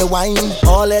 When you whine,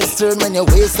 all heads turn when your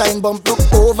waistline bump look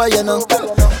over, you know.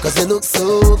 Cause you look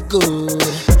so good.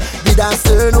 The dance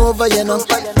turn over, you know.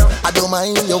 I don't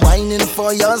mind you whining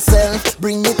for yourself.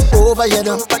 Bring it over, you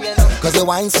know. Cause you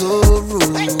whine so rude.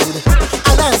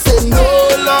 And I say no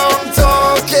long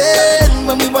talking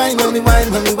when we whine. wine, when we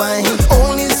wine, when we wine.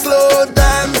 Only slow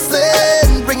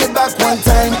dancing, bring it back one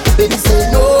time. Baby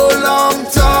say no long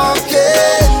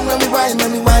talking. When we wine,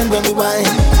 when we wine, when we wine.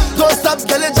 Don't stop,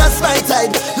 girl, it's just my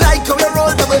time. Like how you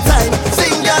roll double time.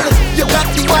 Sing, girl, you got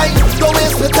the wine, don't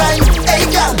waste the time. Hey,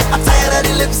 girl, I'm tired of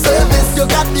the lip service. You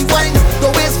got the wine,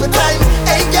 don't waste the time.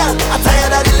 Hey, girl, I'm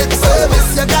tired of the lip service.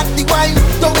 You got the wine,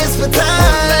 don't waste the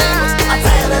time. I'm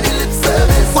tired of the lip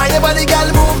service. Why your body,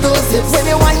 girl, move those hips? When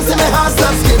you wine, see my heart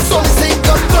stop skip. So me say,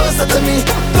 come closer to me,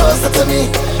 closer to me.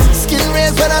 Skin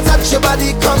raise when I touch your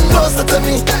body, come closer to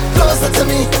me, closer to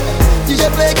me.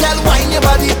 DJ play, girl, wine your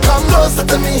body, come closer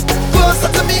to me, closer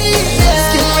to me,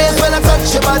 yeah. Skin raise when I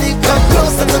touch your body, come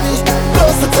closer to me,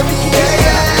 yeah,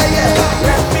 yeah, yeah.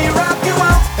 Let me rock you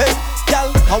out. Hey,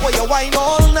 girl, how are you wine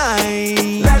all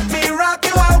night? Let me rock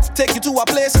you out. Take you to a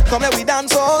place, come let we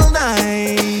dance all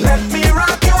night. Let me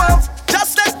rock you out.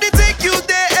 Just let me take you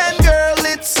there, and girl,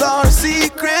 it's our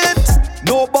secret.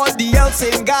 Nobody else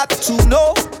ain't got to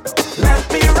know.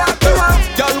 Let me rock you out.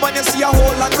 Girl, when you see a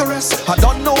whole lot caress, I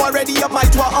don't know already, you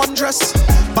might want undress.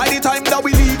 By the time that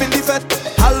we leave in the fete,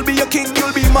 I'll be your king,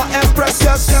 you'll be my empress,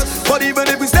 yes. But even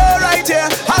if we stay right here,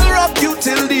 I'll rock you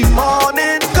till the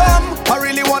morning come. I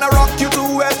really wanna rock you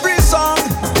to every song.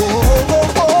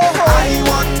 I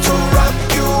want to rock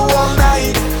you all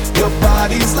night. Your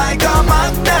body's like a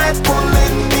magnet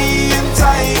pulling me in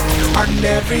tight. And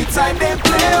every time they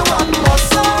play one more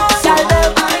song,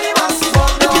 I must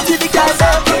follow.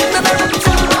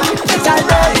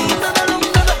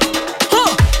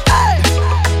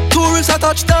 Tourists a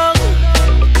touchdown,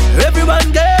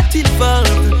 everyone get involved.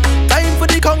 Time for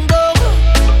the Congo,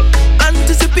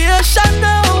 anticipation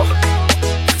now.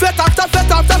 Fete after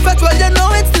fete after fete, well you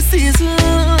know it's the season.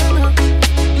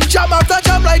 Jam after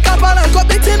jam like a ball and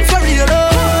competing for real.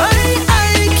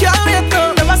 I can't wait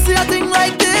now. Never see a thing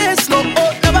like this. No,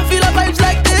 oh, never feel a vibes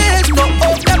like this. No,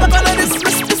 oh, never gonna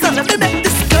dismiss this and let me make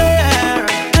this clear.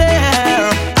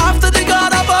 After the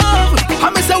God above, I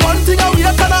may say one thing and we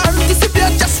are gonna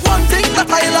anticipate just one thing that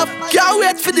I love. Can't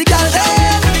wait for the girl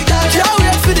there. Can't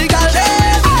wait for the girl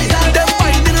there. Them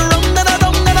winding around and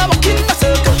around and I'm walking in a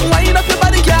circle. Wind up your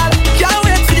body, girl. Can't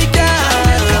wait for the girl.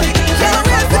 Can't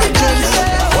wait for the girl.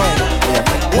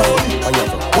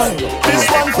 This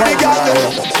one for the girl.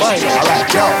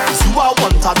 Alright, yo. You are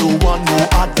one to do one no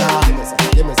other.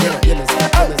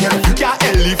 You can't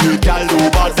elevate, girl, no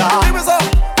bother. Give me some,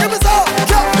 give me some.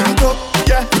 Give it up,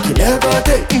 yeah. You can never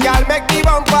take. Girl, make the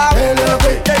bumper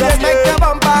elevate. just make the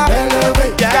bumper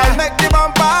Elevate. Girl, make the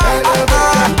bumper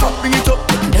Bring it up,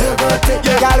 you can never take.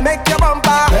 Girl, make your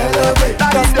bumper Elevate.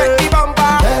 just make the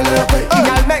bumper Elevate.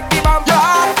 Girl, make the bumper.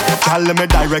 Girl, let me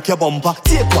direct your bumper.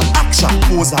 Take one action,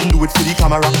 pose and do it for the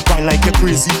camera. Grind like you're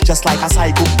crazy, just like a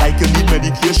psycho. Like you need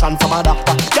medication from a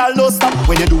doctor. Girl, don't stop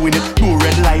when you're doing it. No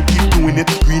red light, keep doing it.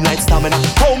 Green light stamina.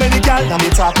 How many girl am I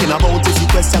talking about? Is the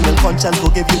question, well, conscience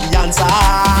will give you the answer.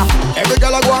 Every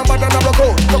girl I go on, but I never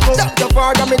go. Stop your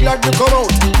father, me glad you come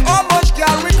out. How much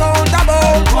girl we count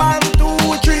about? 1,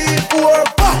 2, 3, 4,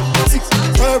 5, 6,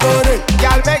 7, 8.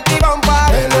 Girl, make the bumper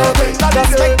Elevate.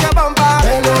 just make your bumper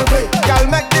Elevate. Girl,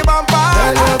 make the bumper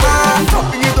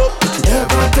Bring it up, you can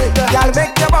never take. Girl,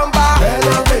 make your bumper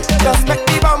Elevate. just make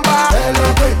the bumper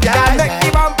Elevate. Girl, make the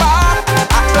bumper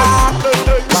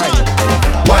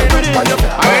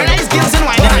Alright, nice girls and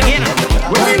whining again.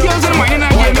 When we girls and whining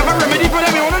again, never remedy for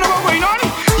them. You wanna know what's going on?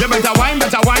 You better wine to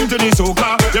the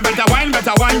soca. You better wine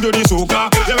to the soca.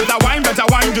 You better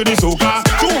wine to the soca.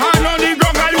 2 hands on the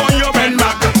ground, I want you bend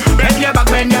back. Bend your back,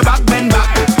 bend your back, bend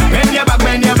back. Bend your back,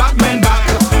 bend your back, bend back.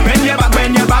 Bend your back,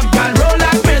 bend your back, girl. Roll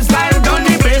like baseline, down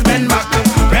the place, bend back.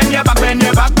 Bend your back, bend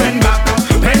your back, bend back.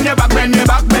 Bend your back, bend your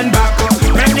back, bend back.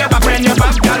 Bend your back, bend your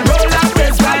back, girl. Roll like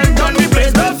baseline, down the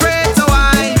place. Don't afraid to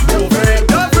wine. Don't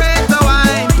afraid to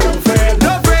wine. Don't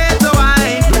afraid to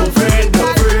wine. Don't afraid.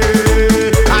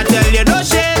 I tell you, no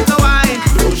shame to wine.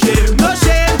 No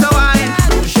shame to wine.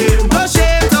 No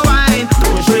shame to wine.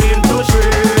 No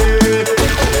shame.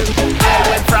 Hey,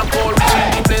 when Franco reaching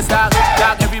the place, dog,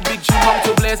 every big tune come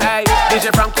to place. Hey, DJ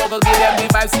Franco go give them the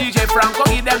vibes. DJ Franco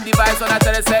give them the vibes. So I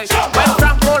tell you, say, when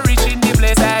Franco reaching the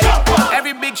place, hey,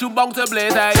 every big tune bound to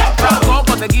blaze. Hey, Franco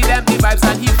go to give them the vibes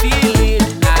and he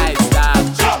feeling nice, dog.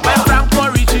 When Franco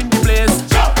reaching the place,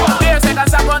 bare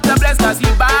seconds I want to bless 'cause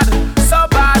he bad, so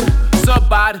bad, so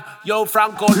bad. Yo,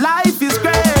 Franco, life is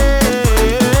great.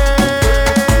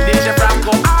 DJ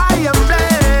Franco, I am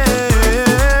blessed.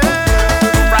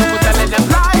 Franco telling them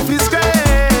life is great.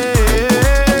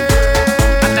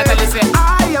 And I tell you say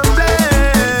I am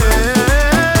blessed.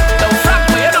 Yo,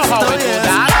 Franco, you know how we do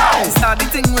that. Start the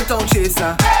thing without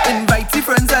chaser. Invite your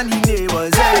friends and your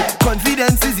neighbors. Hey.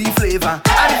 Confidence is the flavor.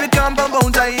 And if it come from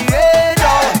Mount Ida.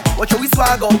 Watch how we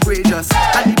swag outrageous,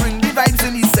 and we bring the vibes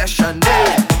in the session.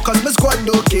 Cause my squad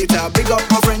no cater. Big up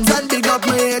my friends and big up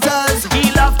my haters.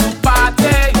 He love to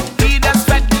party, he just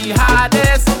sweat the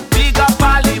hardest. Big up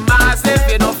all the massive,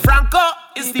 you know Franco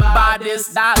is the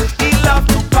baddest dog. He love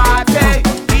to party,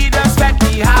 he just sweat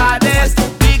the hardest.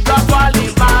 Big up all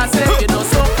the massive, you know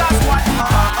so that's what.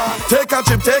 Take a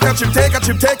chip, take a chip, take a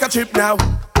chip, take a chip now.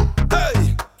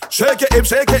 Hey, shake it hip,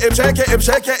 shake it hip, shake it hip,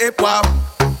 shake it hip, wow.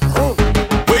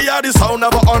 We are the sound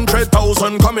of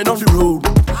 100,000 coming on the road.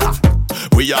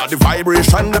 We are the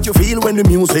vibration that you feel when the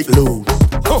music loads.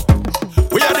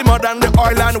 We are the mud and the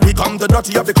oil and we come the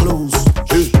dirty of the clothes.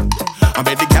 I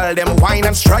made the girl them whine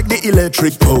and strike the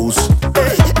electric pose.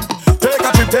 Hey. Take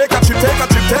a chip, take a chip, take a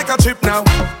chip, take a chip now.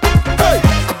 Hey,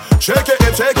 shake it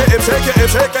hip, shake it hip, shake it hip,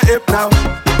 shake it hip now.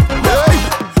 Hey,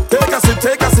 take a sip,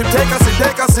 take a sip, take a sip,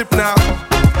 take a sip now.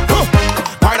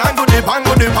 Wine and go dip, and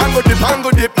go dip, and go dip, and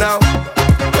go dip now.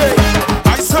 Hey,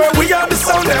 I swear we are the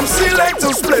sound them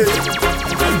selectors play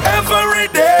every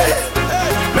day,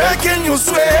 making you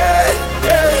sweat.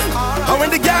 And when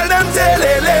the girl them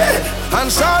telele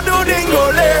and shadow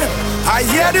dingole, I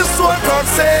hear the soul crowd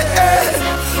say,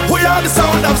 we are the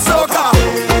sound of soca.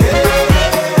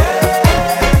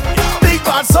 Big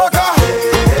bad soca.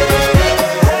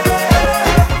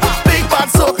 Big bad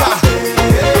soca.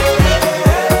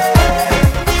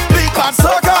 Big bad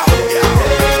soca.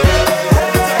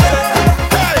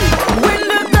 When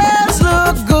the girls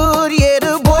look good, yeah,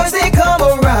 the boys they come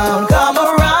around,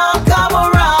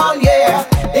 yeah,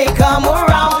 they come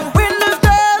around. When the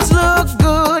girls look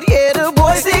good, yeah, the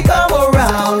boys they come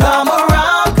around,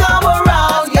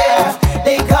 yeah,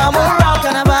 they come around.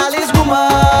 Carnival is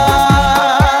woman,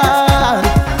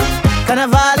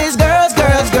 Carnival is girls,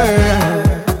 girls,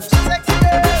 girls.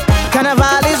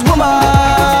 Carnival is woman,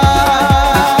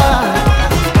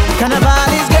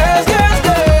 Carnival is girls, girls,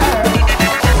 girls.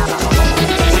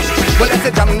 Well, it's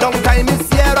a damn long time it's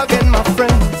here again, my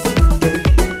friends.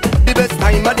 The best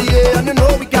time of the year, and you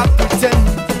know we can't pretend.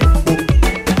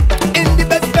 In the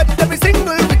best bed every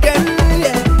single weekend,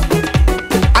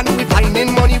 yeah. And we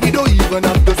finding money we don't even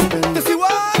have to spend. To see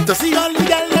what? To see all the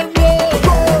girl them roll,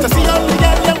 to see all the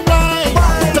girl them wine,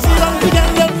 to see all the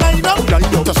girl them line up,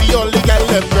 to see all the girl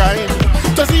them grind,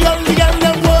 to see all the girl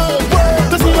them roll,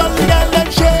 to see all the girl them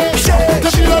shake, to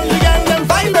see all the girl them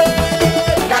vibrate.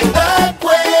 Like that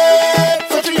way,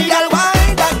 so see the girl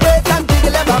Wine that waist and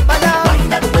jiggle it bamba now. wine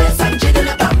that waist and jiggle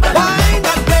it bamba. Wine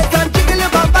that waist and jiggle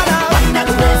it bamba now. Wine that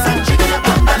waist and jiggle it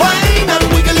bamba. Wine and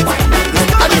wiggle it.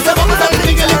 And it's a bump and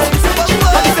jiggle it.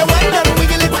 And it's a wine and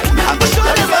wiggle it. I'm gonna show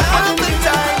them all the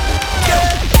time.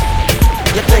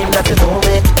 You claim that you know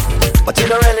me, but you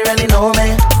don't really know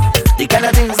me. The kind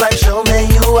of things I show me,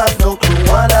 you have no clue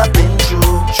what I've been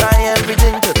through. Try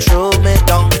everything to throw me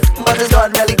down, but it's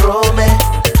God really grow me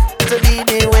to be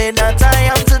the way that I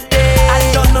am today.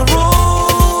 I don't know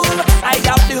rule, I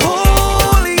have the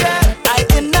whole, yeah. I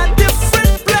in a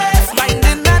different place, mind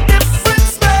in a different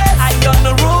space. I don't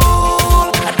know rule,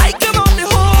 and I give up the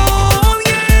whole,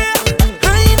 yeah.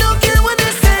 I don't care what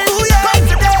they say. Ooh, yeah. Come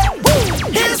today,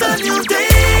 here's a new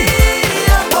day.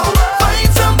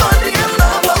 Find somebody in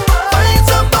love, find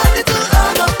somebody to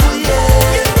love up,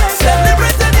 yeah.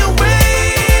 Celebrate a new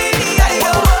way,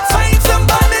 yeah. Find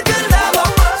somebody to love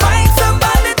up, find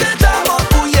somebody to jam up,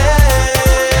 ooh,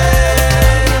 yeah.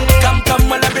 Come,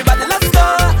 well, everybody, let's go.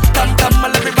 Come,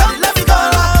 well, everybody, let's go.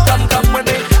 Come, with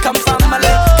me, come,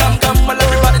 family. Come, well,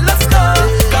 everybody, let's go.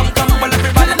 Come, well,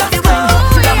 everybody, let's go.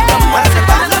 Come, well,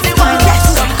 everybody, let's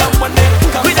go. Come, with me,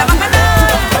 come, family.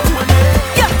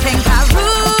 You think I'm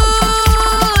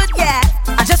rude, yeah.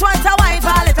 I just want to wine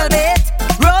for a little bit.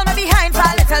 Roll me behind for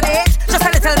a little bit. Just a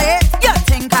little bit. You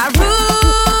think I'm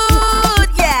rude,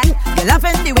 yeah. You're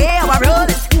loving the way how I roll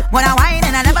it. When I whine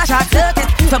and I never short circuit.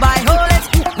 So by hold it.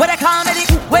 What I call me the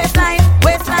waistline,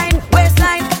 waistline,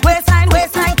 waistline, waistline,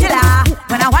 waistline killer.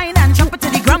 When I whine and jump it to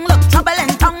the ground, look trouble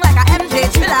and tongue like a MJ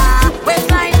thriller.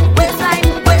 Waistline, waistline,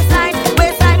 waistline,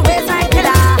 waistline, waistline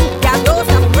killer. Yeah, those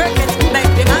that work it,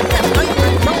 make the man them know you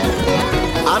can come.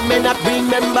 I may not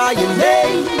remember your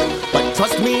name, but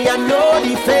trust me, I know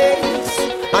the face.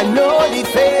 I know the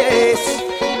face.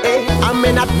 I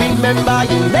may not remember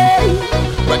your name,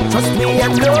 but trust me, I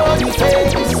know the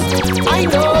face. I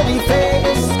know the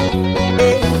face.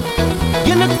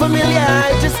 You look familiar,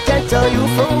 I just can't tell you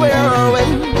from where or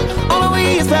when.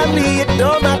 Always family, it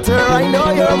don't matter, I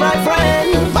know you're my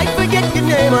friend. Might forget your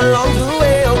name along the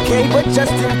way, okay, but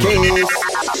just in case,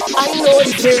 I know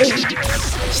the face.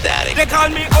 Static. They call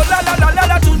me oh la la la la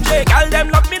la Tunde. Girl them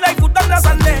love me like food on a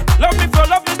Sunday. Love me flow,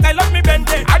 love me style, love me bend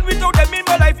it. And without them in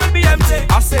my life will be empty.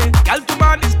 I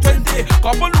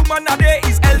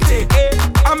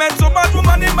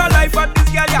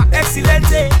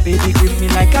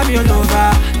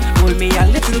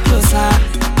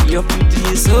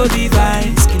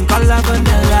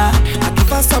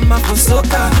mama for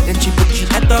soca. Then she put she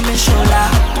head on my shoulder.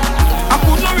 I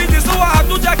could not resist, so I had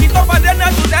to jack it up and then I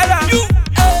to tell her. You,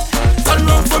 turn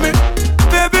round for me,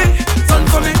 baby, turn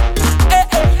for me.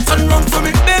 Turn round for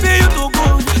me, baby, you too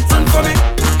good. Turn for me,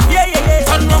 yeah, yeah, yeah.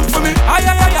 Turn round for me, ay,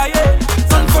 ay, ay, ay, ay.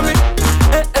 Turn for me,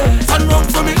 turn round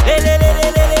for me, le, le, le, le,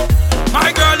 le.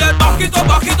 My girl, let back it up,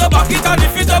 back it up, back it up,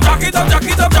 lift it up, back it up, jack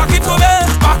it up, jack it for me.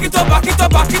 Back it up, back it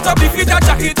up, back it up, lift it up,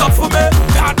 jack it up for me.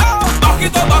 Back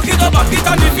it up, back it up, back it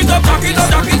up, lift it up, jack it up,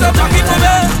 jack it up, jack it for me.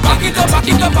 Back it up, back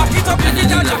it up, back it up, lift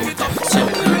it up, jack it up.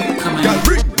 Girl,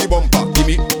 bring the bumper,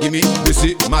 gimme, Missy,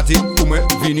 Matty, Tume,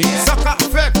 Vini. Saka,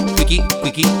 fake,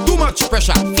 quicky, too much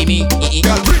pressure, gimme.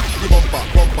 Girl, bring the bumper.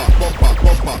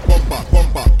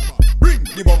 Bring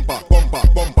the bumper.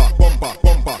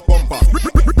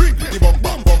 Bring the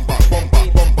bumper.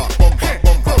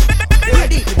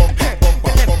 Ready?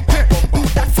 Do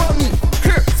that for me.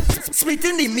 Split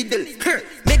in the middle.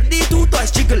 Make the two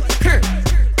toys jiggle.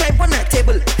 Climb on a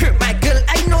table. My girl,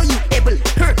 I know you able.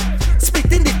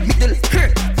 Split in the middle.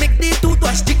 Make the two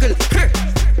toys jiggle.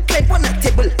 Climb on a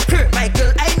table. My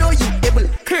girl, I know you able.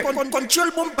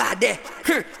 Control bumper there.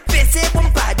 Face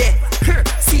bumper there.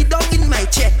 Sit down in my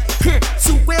chair.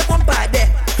 Super bumper there.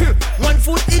 One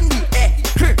foot in the air.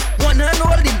 One hand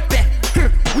holding back.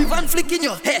 With one flick in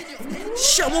your hair.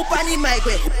 Shamu pani my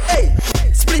way. Hey,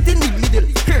 split in the middle.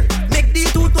 Make the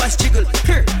two toys jiggle.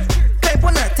 Climb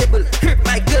on a table.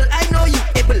 My girl, I know you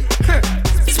able.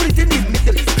 Split in the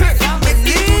middle. Make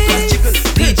the two toys jiggle.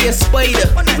 DJ Spider,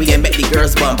 we can make the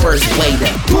girls' bumpers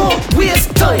later. Don't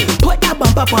waste time. Put that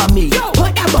bump up on me.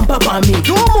 Put that bump up on me.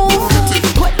 Don't move.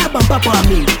 Put that bump up on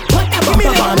me. Put that bump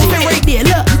up on me. Right there,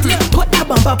 look. Put that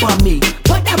bump up on me.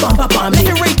 Put that bump up on me.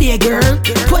 Right there, girl.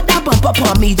 Put that bump up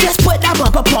on me. Just put that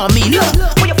bump up on me. Look.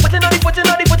 When you putting on the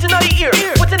ear.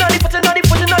 Putting on the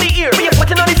ear. When you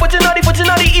putting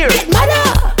on the ear. Get mother.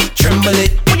 Tremble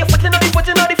it. When you putting on the ear.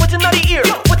 Putting on the ear.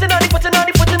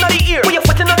 When you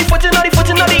putting on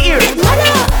the ear. Get mother.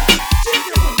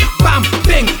 Bam,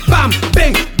 bing, bam,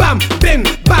 bing, bam, bing,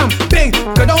 bam, bing.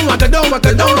 Go down,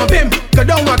 bim. Go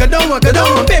down,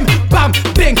 bim. Bam,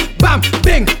 bing, bam,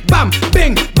 bing, bam,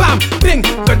 bing, bam, bing.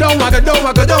 Go down,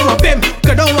 bim.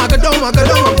 Go down,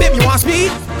 bim.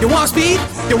 You want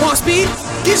speed?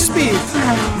 Get speed.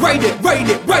 Ride it.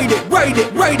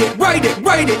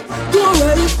 Do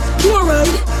alright.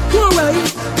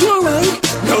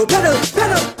 No, pedal.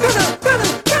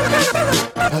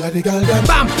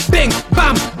 Bam, bing,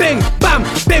 bam, bing, bam,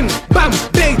 bing, bam,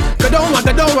 bing. Go down,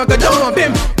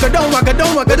 bim. Go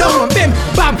down, bim.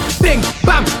 Bam, bing,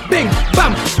 bam, bing,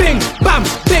 bam, bing, bam,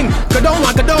 bing. Go down,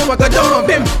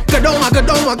 bim. Go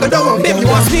down, bim.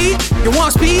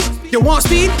 You want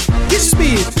speed? Get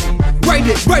speed. Ride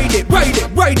it.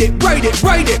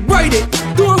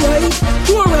 Do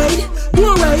alright.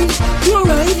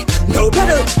 No,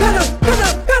 pedal.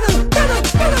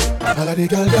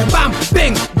 Bam,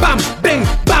 bing, bam, bing,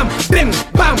 bam, bing,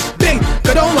 bam, bing.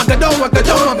 Go down,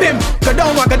 bim. Go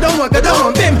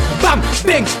down, bim. Bam,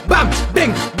 bing, bam,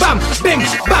 bing, bam, bing,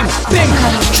 bam, bing.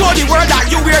 Show the world that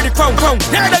you wear the crown.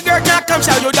 Now the girl can't come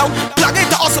shout you down. Plug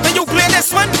into us when you play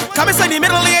this one. Come and say the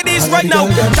middle ladies right now.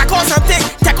 Take on something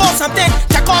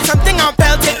and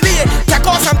belt it. Take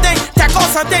on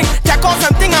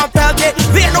something and belt it.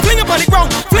 We ain't no fling up on the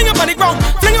ground,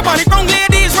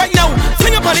 ladies right now.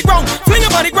 Fling up on the ground,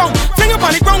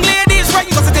 ladies right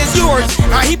now. Cause it is yours,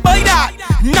 and he buy that.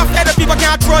 Enough other people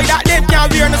can't try that. Them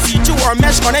can't wear no see-through or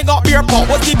mesh, cause they got beer pot.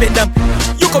 What's keeping them?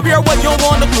 You can wear what you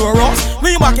want to Clorox.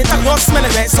 When you walk in town, you're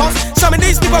smelling like sauce. Some of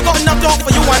these people got enough dog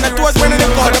for you and the tours when they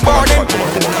call the morning.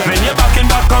 When you're backing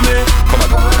back on me,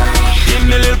 come on, give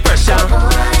me a little pressure.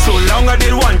 So long I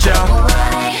did want ya.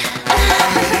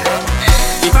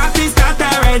 If I can start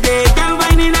already, can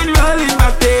whining and rolling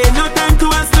back there. No time to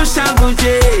ask no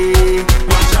shanguji.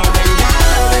 Watch out them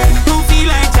guys who feel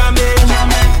like jamming,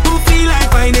 who feel like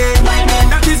whining.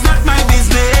 That is not my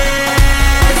business.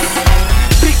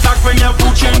 Pick back when you're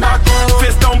pushing back.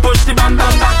 Face down, push the bam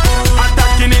back.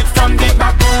 Attacking it from the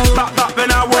back. Back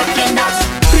when I'm working back.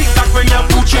 Pick back when you're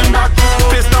pushing back.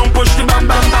 Face down, push the bam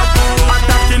back.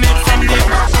 Attacking it from the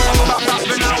back. Back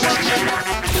when I'm working back.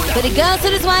 For the girls to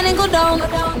this wine and go down,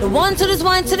 the one to this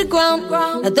wine to the ground.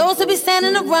 Now those who be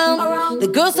standing around, the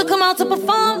girls who come out to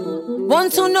perform. One,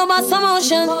 two, know about some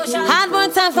motion. Hard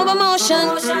work, time for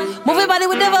promotion. Move your body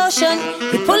with devotion.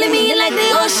 You're pulling me in like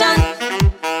the ocean.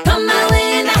 Come my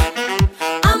way now,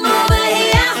 I'm over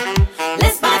here.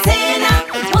 Let's party now.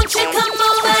 Won't you come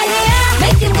over here?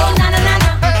 Make him go na na na na.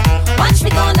 Watch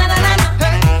me go na na na na.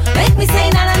 Make me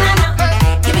say na na na na.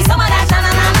 Give me some of that na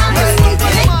na na na.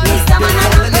 Make me some na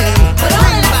na na. Put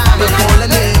on that na na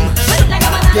na. Put it like a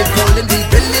banana.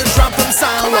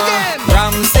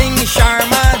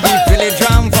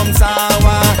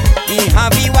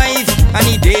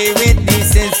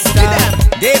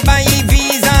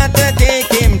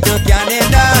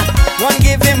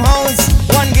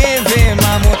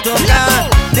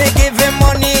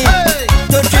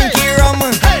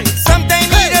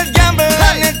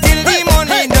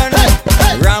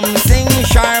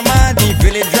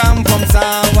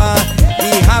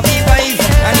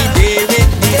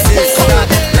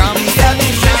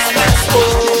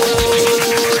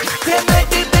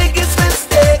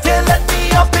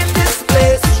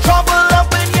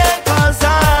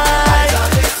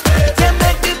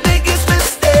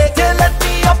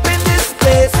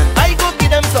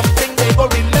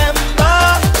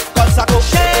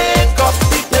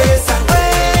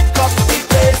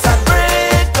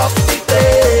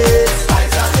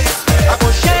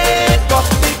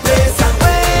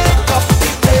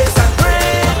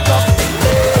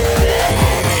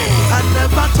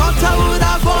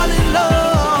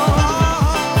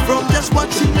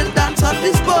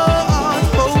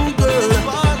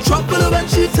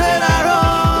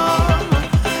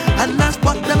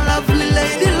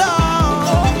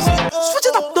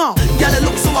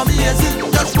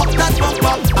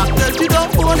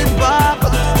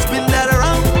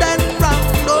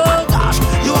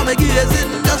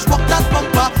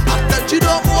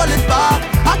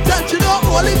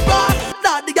 hold it back.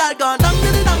 That the girl gone dang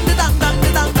dang dang dang dang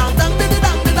dang dang dang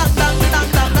dang dang dang dang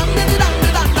dang dang dang dang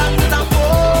dang dang dang.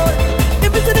 Oh,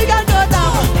 if you see the girl go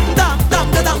down, dang dang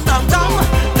dang dang dang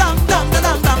dang dang dang dang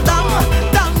dang dang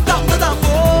dang dang.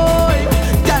 Oh,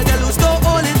 girl, girl, who's go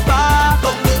hold it back,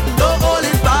 go hold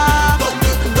it back,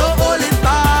 go hold it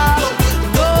back,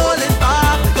 go hold it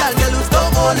back. Girl, girl, who's go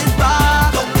hold it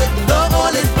back, go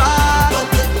hold it back,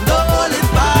 go hold it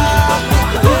back.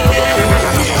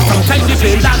 Sometimes we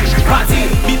play that party,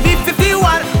 we did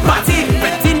 51 party,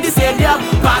 went in the stadium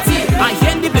party, I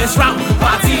hear the place round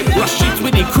party, rush it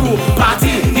with the crew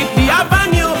party, hit the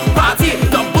avenue party,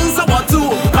 doubles about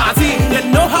 2 party, you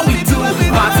know how we do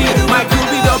party, my crew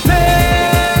we don't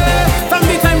play, from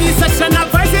the time the session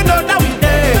advice you know that we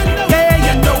day, yeah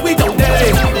you know we don't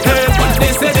day, hey what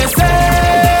they say,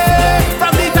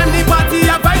 from the time the party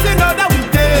advice you know that we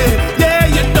day, yeah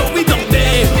you know we don't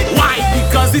day, why?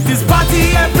 Because it is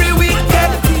party every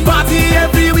weekend, party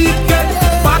every weekend,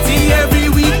 party every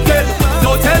weekend.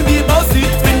 Don't tell me about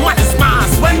it, been what is mass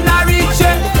when I reach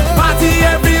it. Party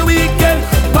every weekend,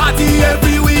 party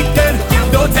every weekend.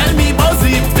 Don't tell me about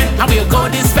it, been how we'll go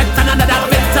this fete and another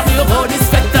fete, and we'll go this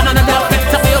fete and another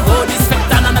fete, and we'll go this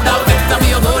fete and another fete, and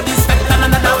we'll go this fete and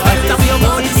another fete, and we'll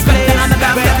go this fete and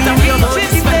another fete, and we'll go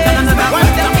this fete and another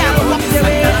fete, and we'll go this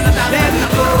fete and another fete.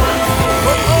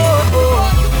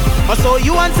 So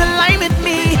you want to lie with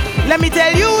me? Let me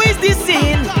tell you it's the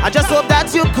scene. I just hope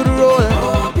that you could roll.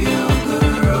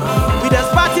 We just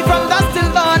party from dusk till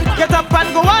dawn. Get up and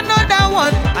go another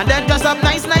one, and then dress up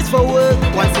nice for work.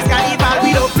 Once it's carnival,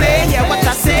 we don't play. Hear what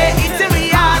I say? It's in my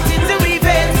heart, it's in my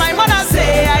veins. My mother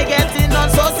say I get it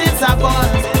on so since I born.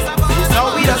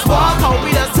 Now we just walk, how we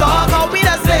just talk, how we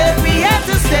just live. We have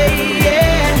to stay,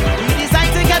 yeah. We decide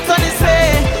to get on this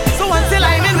way. So until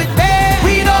I'm in with me,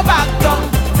 we don't back down.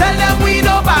 Tell them we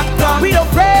don't back down. We don't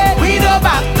pray. We don't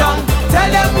back down. Tell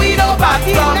them we don't back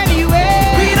down.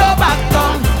 Anyway, we don't back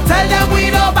down. Tell them we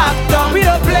don't back down. We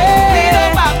don't play. We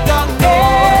don't back down.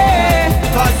 Hey,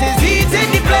 'cause it's heat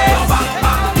in the place.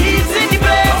 Heat in the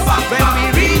place. When we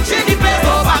reach in the place,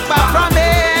 go back from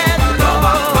it.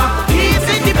 Heat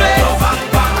in the place.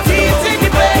 Heat in the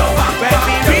place. When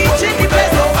we reach in the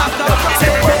place, go back from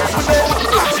it.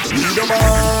 We the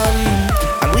man,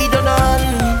 and we the none,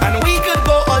 and we could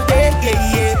go all day, yeah,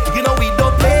 yeah. You know we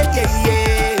don't play, yeah,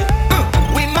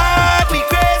 yeah. We mad, we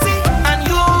crazy, and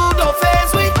you don't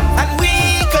face we, and we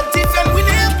can tiff and we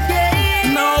live,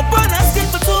 yeah. No, but I still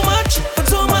for too much.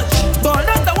 But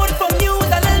not the one from you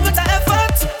with a little bit of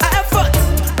effort.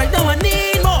 Right now I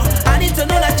need more. I need to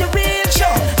know that you're real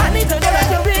sure. I need to know that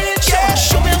you're real sure.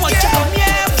 Show me what you come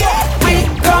here for. We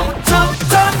come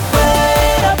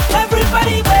way up.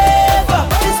 Everybody wave up.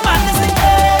 This madness in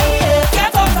here.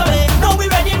 Get off of it. No, we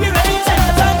ready. Turn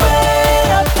the time way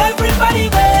up. Everybody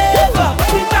wave up.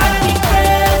 We gotta be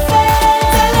crazy.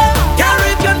 Tell them,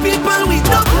 Caribbean people, we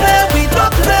don't play with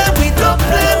that. We don't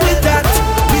play with that.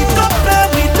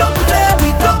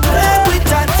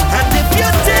 And if you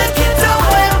take it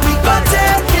away, we gon'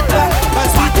 take it back.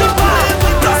 'Cause we don't play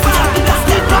with that.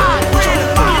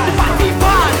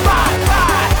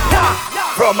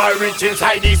 From a rich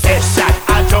inside the session,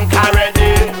 I drunk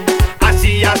already. I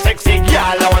see a sexy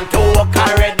girl, I want to walk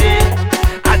already.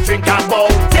 I drink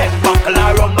about 10 buckle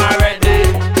of rum already.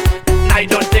 I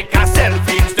don't take a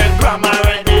selfie, Instagram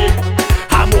already.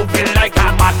 I'm moving like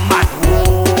a madman,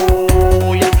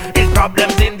 whoa. It's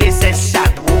problems in the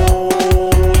session,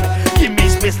 whoa. Give me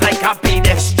space like a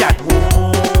pedestrian,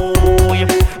 whoa.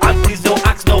 And please don't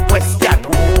ask no question,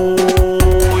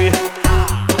 whoa.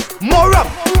 More rum,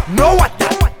 no water.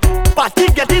 Party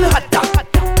getting hotter.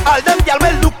 All them girl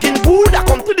well looking good. I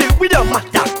come to the with a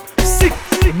matter. Sick,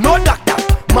 no doctor.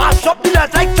 Mash up the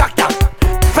dance like tractor.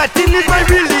 Fetting is my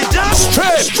religion.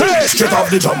 Straight off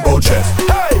the jumbo jet.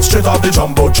 Straight off the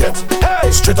jumbo jet.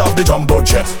 Straight off the jumbo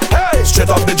jet. Straight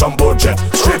off the jumbo jet.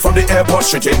 Straight from the airport,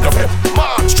 straight in the pit.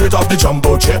 Straight off the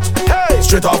jumbo jet.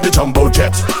 Straight off the jumbo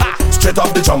jet. Straight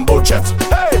off the jumbo jet.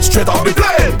 Straight off the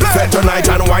plane. Fed tonight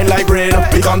and wine like rain.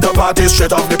 We come to party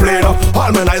straight off the plane.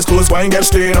 All my nice clothes wine get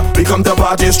stained. We come to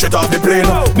party straight off the plane.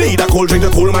 Need a cold drink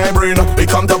to cool my brain. We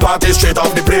come to party straight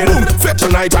off the plane. Fed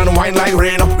tonight and wine like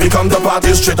rain. We come to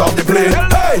party straight off the plane.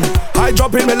 Hey, I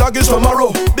drop in my luggage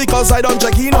tomorrow because I don't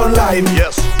check in online.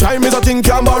 Yes, time is a thing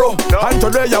can borrow. And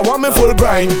today I want me full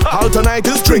grind. All tonight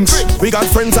is drinks. We got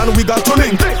friends and we got to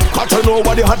link. Got to know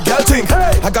what the hot girl think.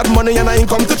 I got money and I ain't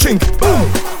come to chink.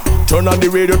 Boom. Turn on the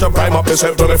radio to prime up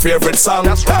yourself to my favorite song.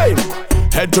 That's right.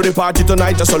 Head to the party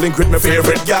tonight just to link with my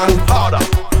favorite gang. Harder.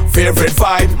 Favorite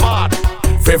vibe. Mad.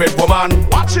 Favorite woman.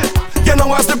 Watch it. You know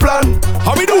what's the plan?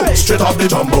 How we do? Straight off the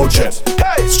jumbo jet.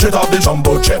 Straight off the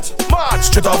jumbo jet.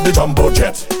 Straight off the jumbo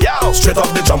jet. Straight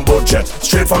off the jumbo jet.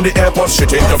 Straight from the airport,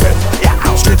 straight in your bed.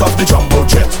 Straight off the jumbo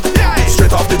jet.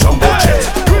 Straight off the jumbo jet.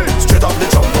 Straight off the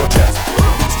jumbo jet.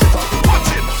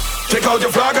 Take out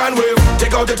your flag and wave.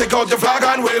 Take out your flag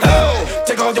and wave.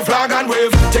 Take out your flag and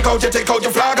wave. Take out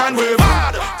your flag and wave.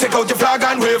 Take out your flag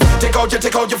and wave. Take out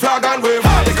your flag and wave.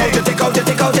 Get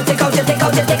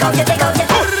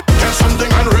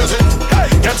something and raise it.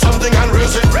 Get something and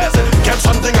raise it. Get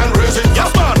something and raise it.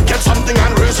 Yes, man. Get something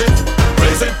and raise it.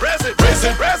 Raise it, raise it, raise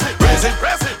it, raise it, raise it,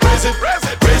 raise it, raise it,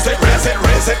 raise it, raise it,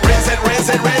 raise it, raise it, raise it, raise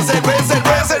it, raise it, raise it,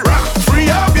 raise it. Free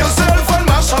up yourself and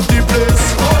mash up the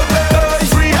place.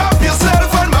 Free up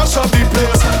yourself and mash up the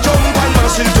place. Jump and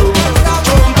mash it too.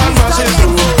 Jump and mash it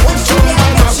too. Jump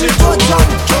and mash it too.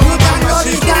 Jump and mash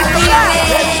it too.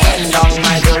 Bend down,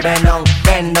 my girl, bend down.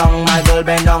 Bend down, my girl,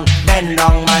 bend down. Bend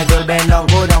down, my girl, bend down.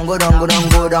 Go down, go down, go down,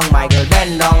 go down, my girl.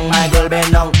 Bend down, my girl,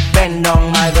 bend down. Bend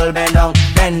down, my girl, bend down.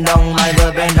 Bend down, my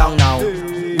girl, bend down now.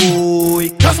 Ooh.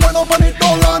 Just went up on it,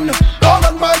 don't run,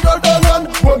 my girl, don't run.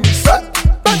 When we set,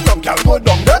 bend down, girl, go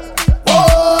down there.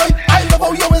 Boy, I love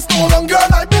how you is so long, girl.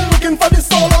 I've been looking for this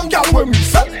so long, girl. When we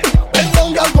set, bend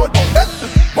down, girl, go down there.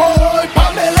 Boy,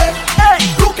 Pamela, hey,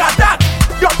 look at that.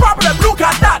 Your problem, look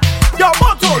at that. Your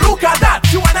motto, look at that.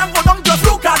 You and them go down, just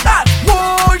look at that.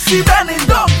 Boy, she bending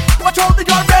down. Watch how the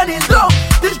girl bending down.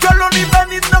 This girl only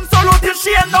bending down solo till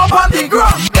she end up on the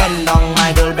ground. Bend down,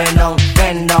 my girl, bend down.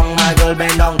 Bend down, my girl,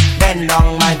 bend down. Bend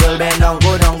down, my girl, bend down.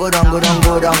 Go down, go down, go down,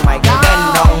 go down, my girl.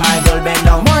 Bend down, my girl, bend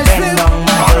down. Bend down,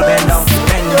 my girl, bend down.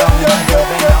 Bend down, my girl,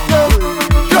 bend down.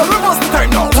 girl, we must time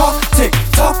now. Talk, tick,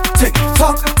 talk, tick,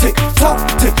 talk, tick, talk,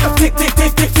 tick, tick, tick,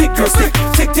 tick, tick, tick, girl, stick,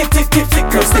 tick, tick, tick, tick, tick,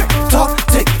 girl, stick, talk,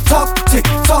 tick, talk, tick,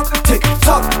 talk, tick,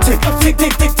 talk, tick, tick,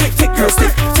 tick, tick, tick, tick, girl,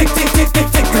 stick, tick, tick, tick, tick,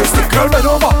 tick, girl, stick. Girl, bend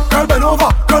over, girl, bend over,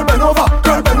 girl, bend over,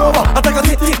 girl, bend over. I take a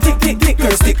tick, tick, tick, tick, tick,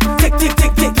 girl, stick, tick, tick,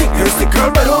 tick, tick, tick, girl, stick.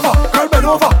 Girl, bend over, girl, bend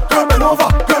over, girl, bend over,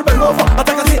 girl, bend over. I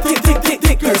take a tick, tick, tick, tick,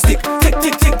 tick, girl, stick, tick,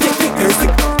 tick, tick, tick, tick, girl,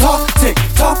 stick. Talk, tick,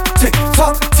 talk, tick,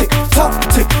 talk, tick, talk,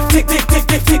 tick, tick, tick, tick,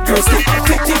 tick, tick, girl, stick,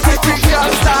 tick, tick, tick, tick.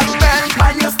 Girl, start bend,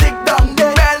 mind you stick down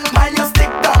there. Bend, mind you stick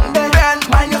down there. Bend,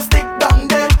 mind you stick down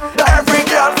there. Every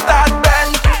girl start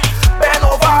bend, bend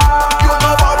over. You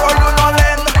know borrow, you know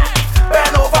lend.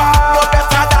 Bend over, you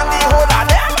better than the whole of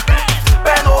them.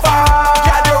 Bend over,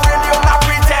 girl, you real, you not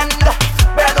pretend.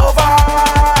 Bend over,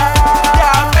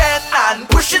 yeah, bend and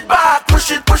push it back,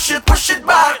 push it, push it, push it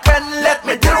back. Bend, let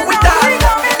me deal with that.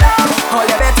 All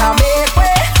you better make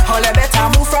way, all you better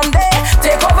move from there.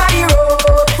 Take over the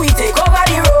road, we take over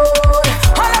the road.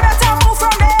 All you better move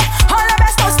from there, all you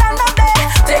best to stand up there.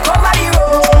 Take over the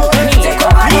road, take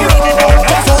over the road.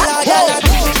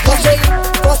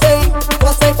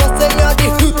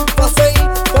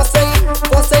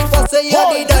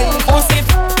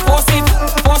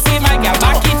 My girl,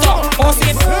 back it up. Force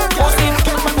it.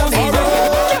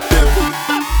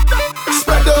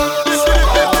 Spread up.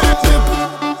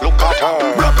 Look at her.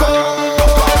 Rock up.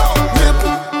 Whip.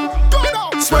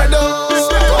 Spread up.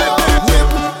 Whip.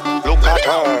 Look at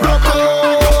her. Rock up.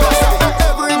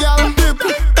 Every girl dip.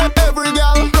 Every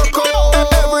girl rock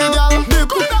up. Every girl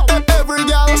dip. Every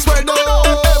girl spread up.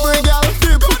 Every girl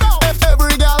dip.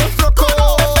 Every girl rock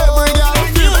up. Every girl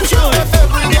dip.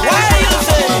 Every girl. Why you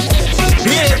say?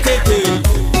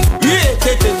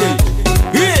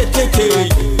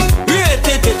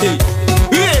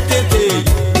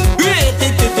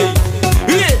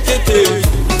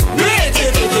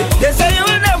 They say you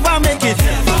will never make it,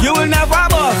 you will never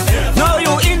boss. No,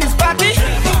 you in this party,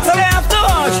 so they have to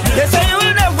hush. They say you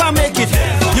will never make it,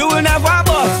 you will never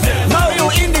boss. No, you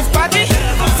in this party,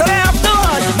 so they have to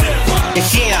hush. You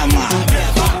see a man,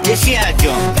 you see a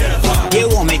jump, you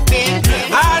want me pin?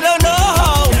 I don't know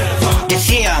how. You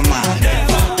see a man,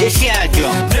 you see a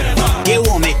jump, you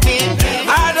want me pin?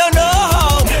 I don't know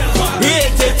how.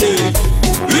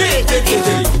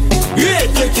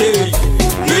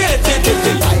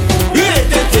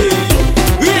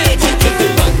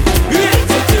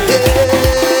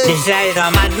 This is a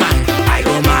madman. I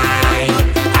don't mind,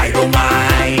 I don't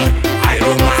mind, I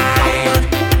don't mind.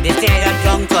 This is a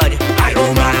drunkard. I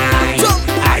don't mind,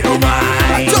 I don't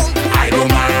mind, I don't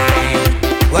mind.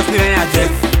 What's me when I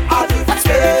drift?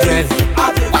 Drift, drift,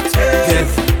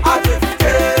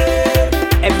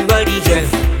 everybody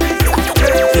drift,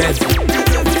 drift, drift.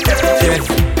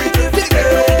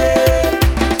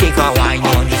 Take a wine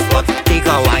on the spot, take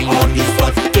a wine on the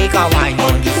spot, take a wine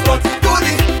on the spot.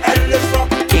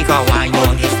 Take a wine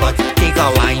on the spot, take a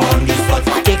wine on the spot,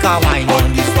 take a wine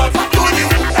on the spot.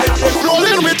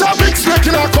 Rolling with a big snake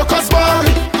in a caucus bar.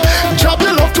 Job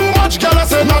you love too much,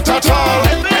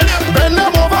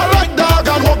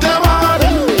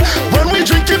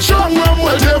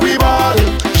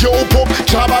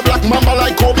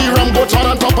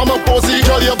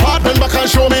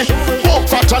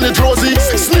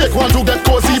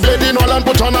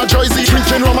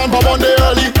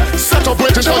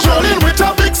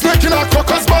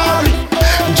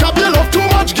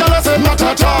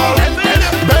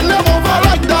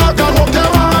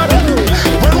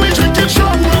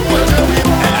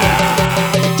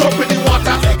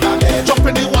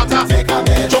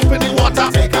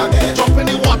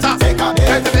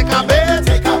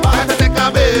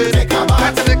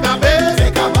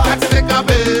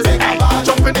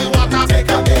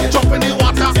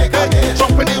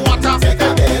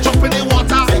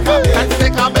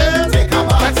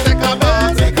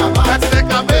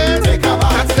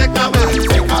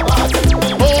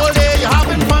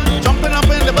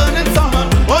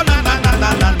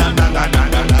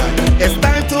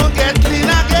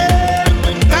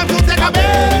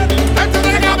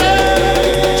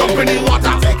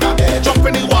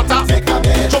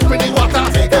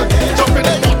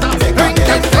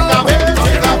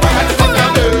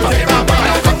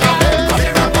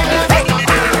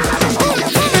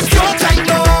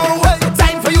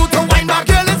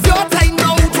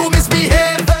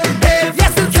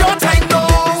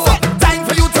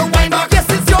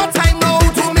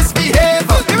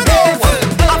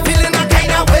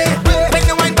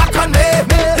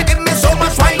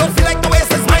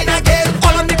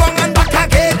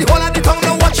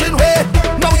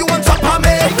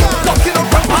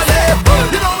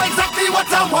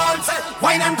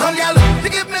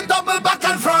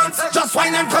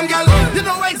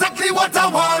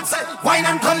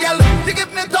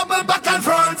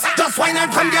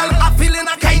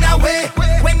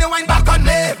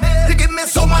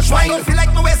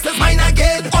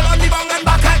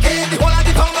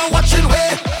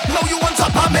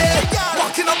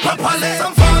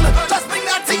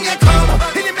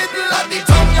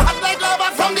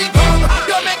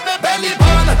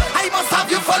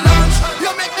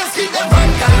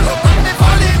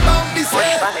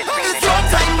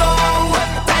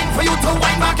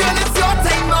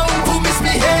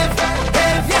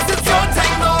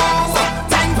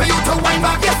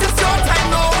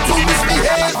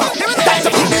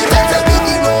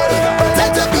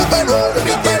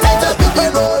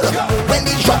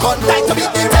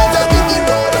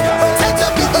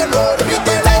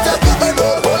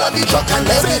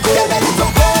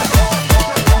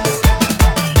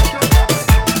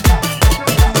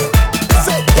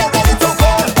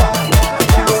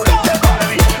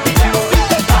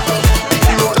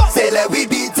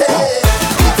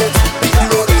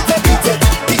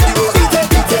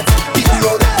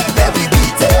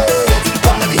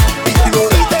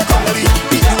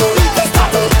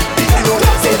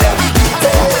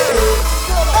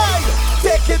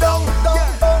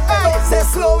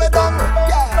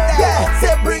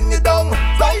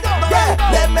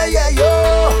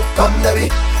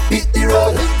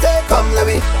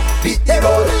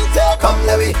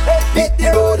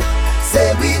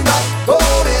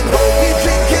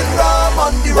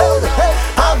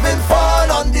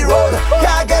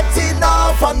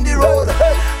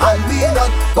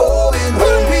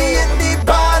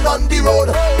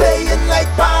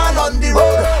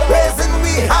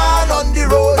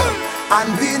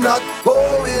 and we not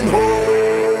going home.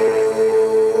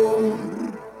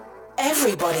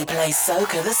 Everybody plays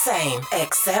soca the same,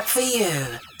 except for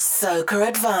you. Soca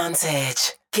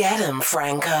Advantage. Get 'em,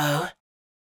 Franco.